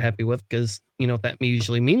not super happy with because you know what that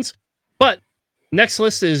usually means. But next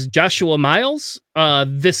list is Joshua Miles.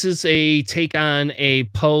 This is a take on a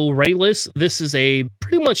Poe Rey list. This is a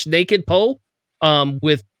pretty much naked Poe,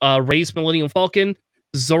 with Rey's Millennium Falcon,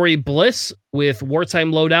 Zori Bliss with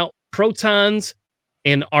Wartime Loadout, Protons,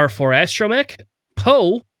 and R4 Astromech.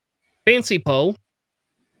 Poe. Fancy Poe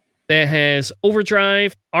that has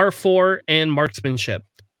Overdrive, R4, and Marksmanship.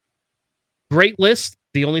 Great list.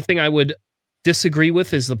 The only thing I would disagree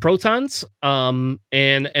with is the Protons. And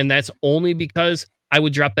that's only because I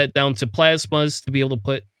would drop that down to Plasmas to be able to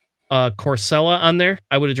put Corsella on there.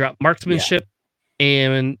 I would have dropped Marksmanship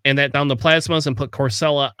and that down to Plasmas and put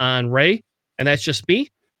Corsella on Rey. And that's just me.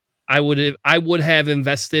 I would have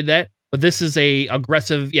invested that. But this is a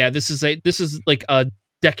aggressive. Yeah, this is like a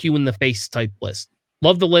deck you in the face type list.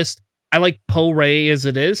 Love the list. I like Poe Rey as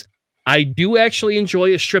it is. I do actually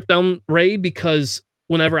enjoy a stripped down Rey because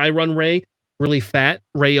whenever I run Rey really fat,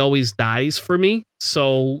 Rey always dies for me.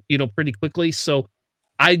 So, pretty quickly. So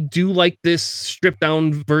I do like this stripped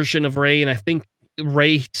down version of Rey. And I think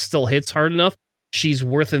Rey still hits hard enough. She's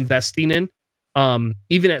worth investing in.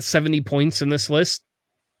 Even at 70 points in this list.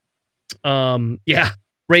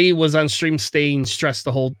 Rey was on stream staying stressed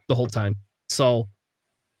the whole time. So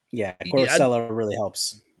yeah, Corsella really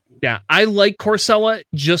helps. Yeah, I like Corsella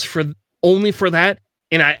just only for that,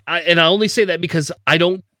 and I only say that because I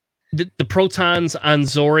don't. The Protons on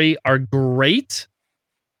Zori are great,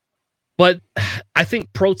 but I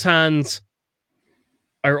think Protons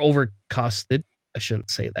are overcosted. I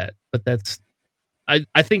shouldn't say that, but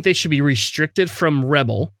I think they should be restricted from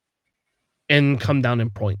Rebel and come down in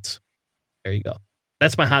points. There you go.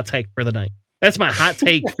 That's my hot take for the night.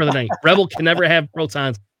 Rebel can never have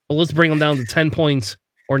Protons. Well, let's bring them down to 10 points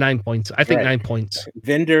or 9 points. I think 9 points.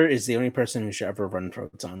 Vendor is the only person who should ever run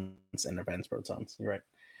Protons and advanced Protons. You're right.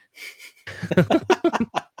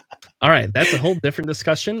 All right. That's a whole different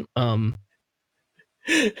discussion. I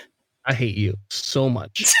hate you so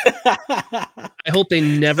much. I hope they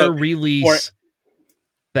never release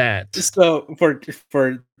that. So for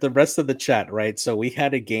the rest of the chat, right? So we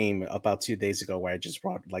had a game about 2 days ago where I just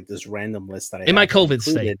brought like this random list that I in my COVID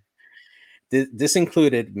state. This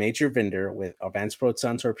included Major Vendor with Advanced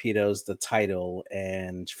Proton Torpedoes, the Title,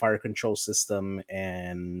 and Fire Control System,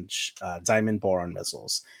 and Diamond Boron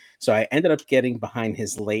Missiles. So I ended up getting behind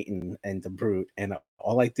his Leighton and the Brute, and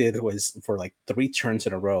all I did was, for like 3 turns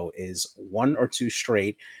in a row, is 1 or 2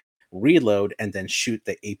 straight, reload, and then shoot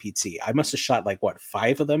the APT. I must have shot like,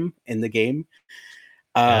 5 of them in the game?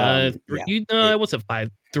 It wasn't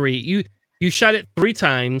 5, 3. You shot it 3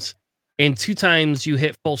 times, and 2 times you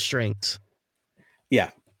hit full strength. Yeah.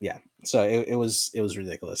 So it was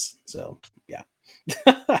ridiculous. So yeah.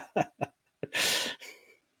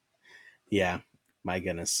 Yeah, my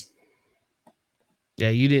goodness. Yeah,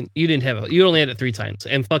 you didn't have it. You only had it 3 times.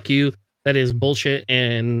 And fuck you. That is bullshit.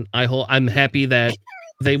 And I'm happy that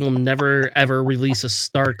they will never ever release a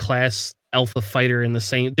Star class Alpha fighter in the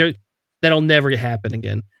same. That'll never happen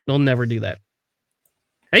again. They'll never do that.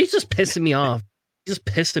 And he's just pissing me off. He's just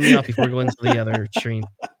pissing me off before going to the other stream.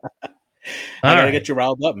 I gotta get you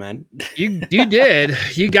riled up, man. You did.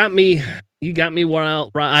 You got me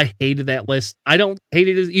wild. I hated that list. I don't hate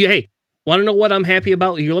it. Hey, want to know what I'm happy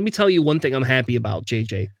about? Here, let me tell you one thing I'm happy about,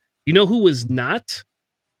 JJ. You know who was not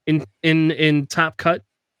in Top Cut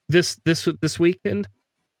this weekend?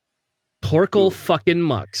 Torkel fucking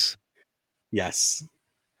Mux. Yes.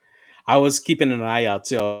 I was keeping an eye out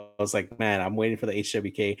too. I was like, man, I'm waiting for the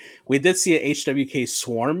HWK. We did see an HWK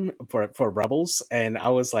swarm for Rebels, and I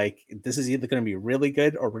was like, this is either going to be really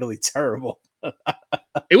good or really terrible.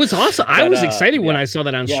 It was awesome. I was excited when I saw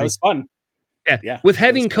that on stream. Yeah, it was fun. Yeah. With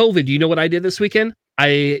having COVID, you know what I did this weekend?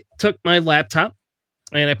 I took my laptop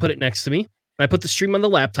and I put it next to me. And I put the stream on the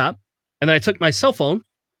laptop, and then I took my cell phone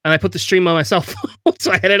and I put the stream on my cell phone.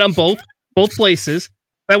 So I had it on both places.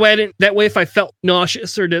 That way, if I felt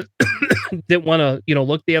nauseous or didn't want to,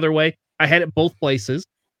 look the other way, I had it both places.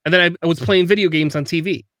 And then I was playing video games on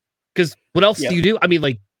TV. Because what else do you do? I mean,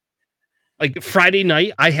 like Friday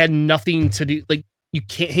night, I had nothing to do. Like, you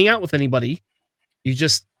can't hang out with anybody. You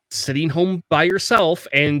just sitting home by yourself.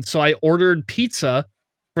 And so I ordered pizza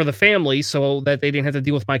for the family so that they didn't have to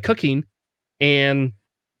deal with my cooking. And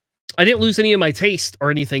I didn't lose any of my taste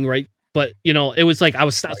or anything, right? But, you know, it was like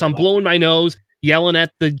so I'm blowing my nose, yelling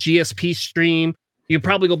at the GSP stream. You could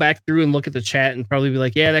probably go back through and look at the chat and probably be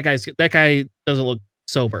like, yeah, that guy doesn't look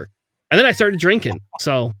sober. And then I started drinking.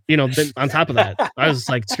 So, you know, then on top of that, I was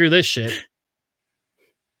like, screw this shit.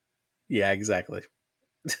 Yeah, exactly.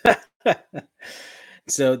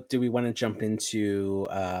 So do we want to jump into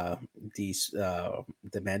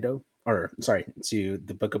the Mando, or sorry, to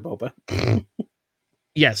the Book of Boba?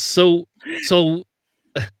 Yes. So all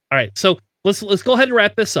right. So let's go ahead and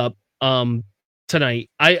wrap this up tonight.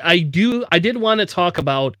 I did want to talk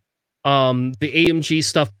about the AMG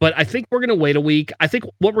stuff, but I think we're gonna wait a week. I think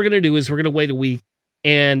what we're gonna do is we're gonna wait a week,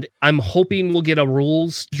 and I'm hoping we'll get a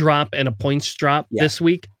rules drop and a points drop this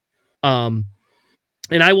week. And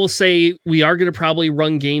I will say we are gonna probably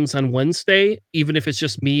run games on Wednesday, even if it's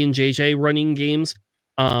just me and JJ running games.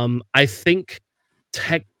 I think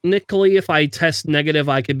technically if I test negative,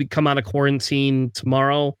 I could come out of quarantine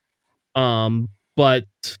tomorrow. But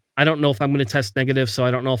I don't know if I'm going to test negative, so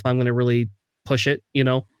I don't know if I'm going to really push it, you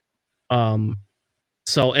know?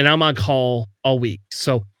 So, and I'm on call all week.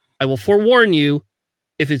 So I will forewarn you,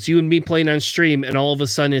 if it's you and me playing on stream and all of a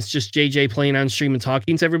sudden it's just JJ playing on stream and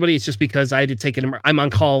talking to everybody, it's just because I had to take it. I'm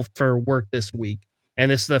on call for work this week.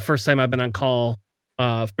 And this is the first time I've been on call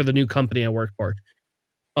for the new company I work for.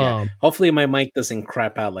 Yeah. Hopefully my mic doesn't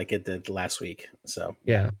crap out like it did last week. So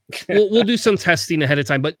yeah, we'll do some testing ahead of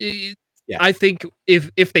time. But I think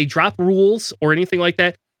if they drop rules or anything like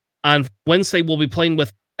that on Wednesday, we'll be playing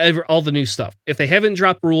with all the new stuff. If they haven't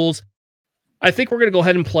dropped rules, I think we're gonna go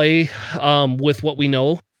ahead and play with what we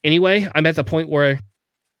know. Anyway, I'm at the point where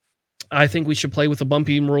I think we should play with the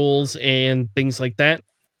bumping rules and things like that.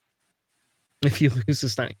 If you lose,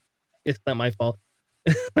 it's not my fault.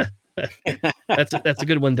 That's a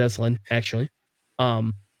good one, Deslin, actually.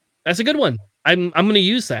 That's a good one. I'm gonna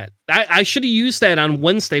use that. I should have used that on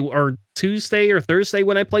Wednesday or Tuesday or Thursday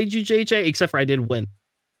when I played you, JJ, except for I did win.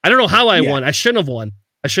 I don't know how I won. I shouldn't have won.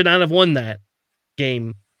 I should not have won that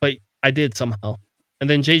game, but I did somehow. And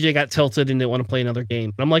then JJ got tilted and didn't want to play another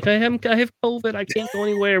game. And I'm like, I have COVID. I can't go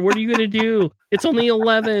anywhere. What are you gonna do? It's only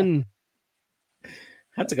 11. I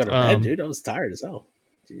had to go to bed, dude. I was tired as hell.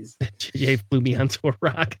 Jeez. JJ flew me onto a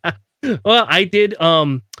rock. Well, I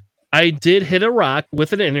did hit a rock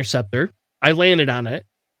with an interceptor. I landed on it,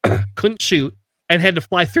 couldn't shoot, and had to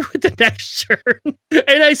fly through it the next turn.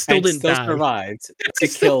 And I still didn't die. Survived to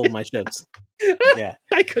kill my ships. Yeah.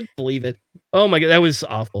 I couldn't believe it. Oh my God, that was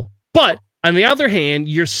awful. But on the other hand,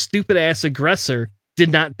 your stupid ass aggressor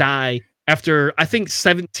did not die after, I think,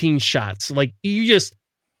 17 shots. Like, you just,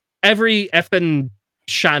 every effing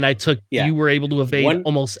shot I took, you were able to evade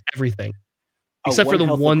almost everything. Except for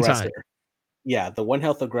the one time. Yeah, the one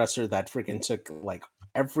health aggressor that freaking took like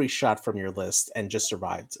every shot from your list and just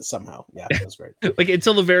survived somehow. Yeah, that was great. Like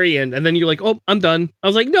until the very end. And then you're like, oh, I'm done. I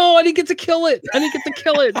was like, no, I didn't get to kill it.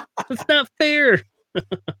 That's not fair.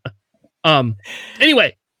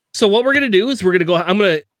 Anyway, so what we're gonna do is I'm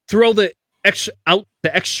gonna throw the extra,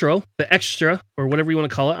 or whatever you want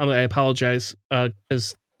to call it. I apologize,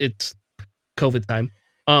 because it's COVID time.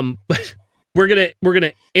 But we're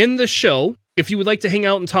gonna end the show. If you would like to hang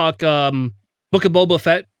out and talk Book of Boba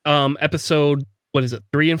Fett, episode, what is it,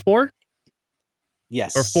 3 and 4?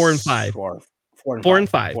 Yes. Or 4 and 5? 4 and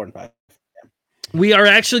 5. Yeah. We are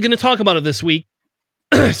actually going to talk about it this week.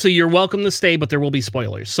 So you're welcome to stay, but there will be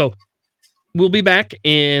spoilers. So we'll be back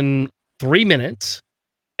in 3 minutes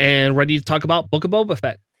and ready to talk about Book of Boba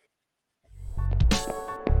Fett.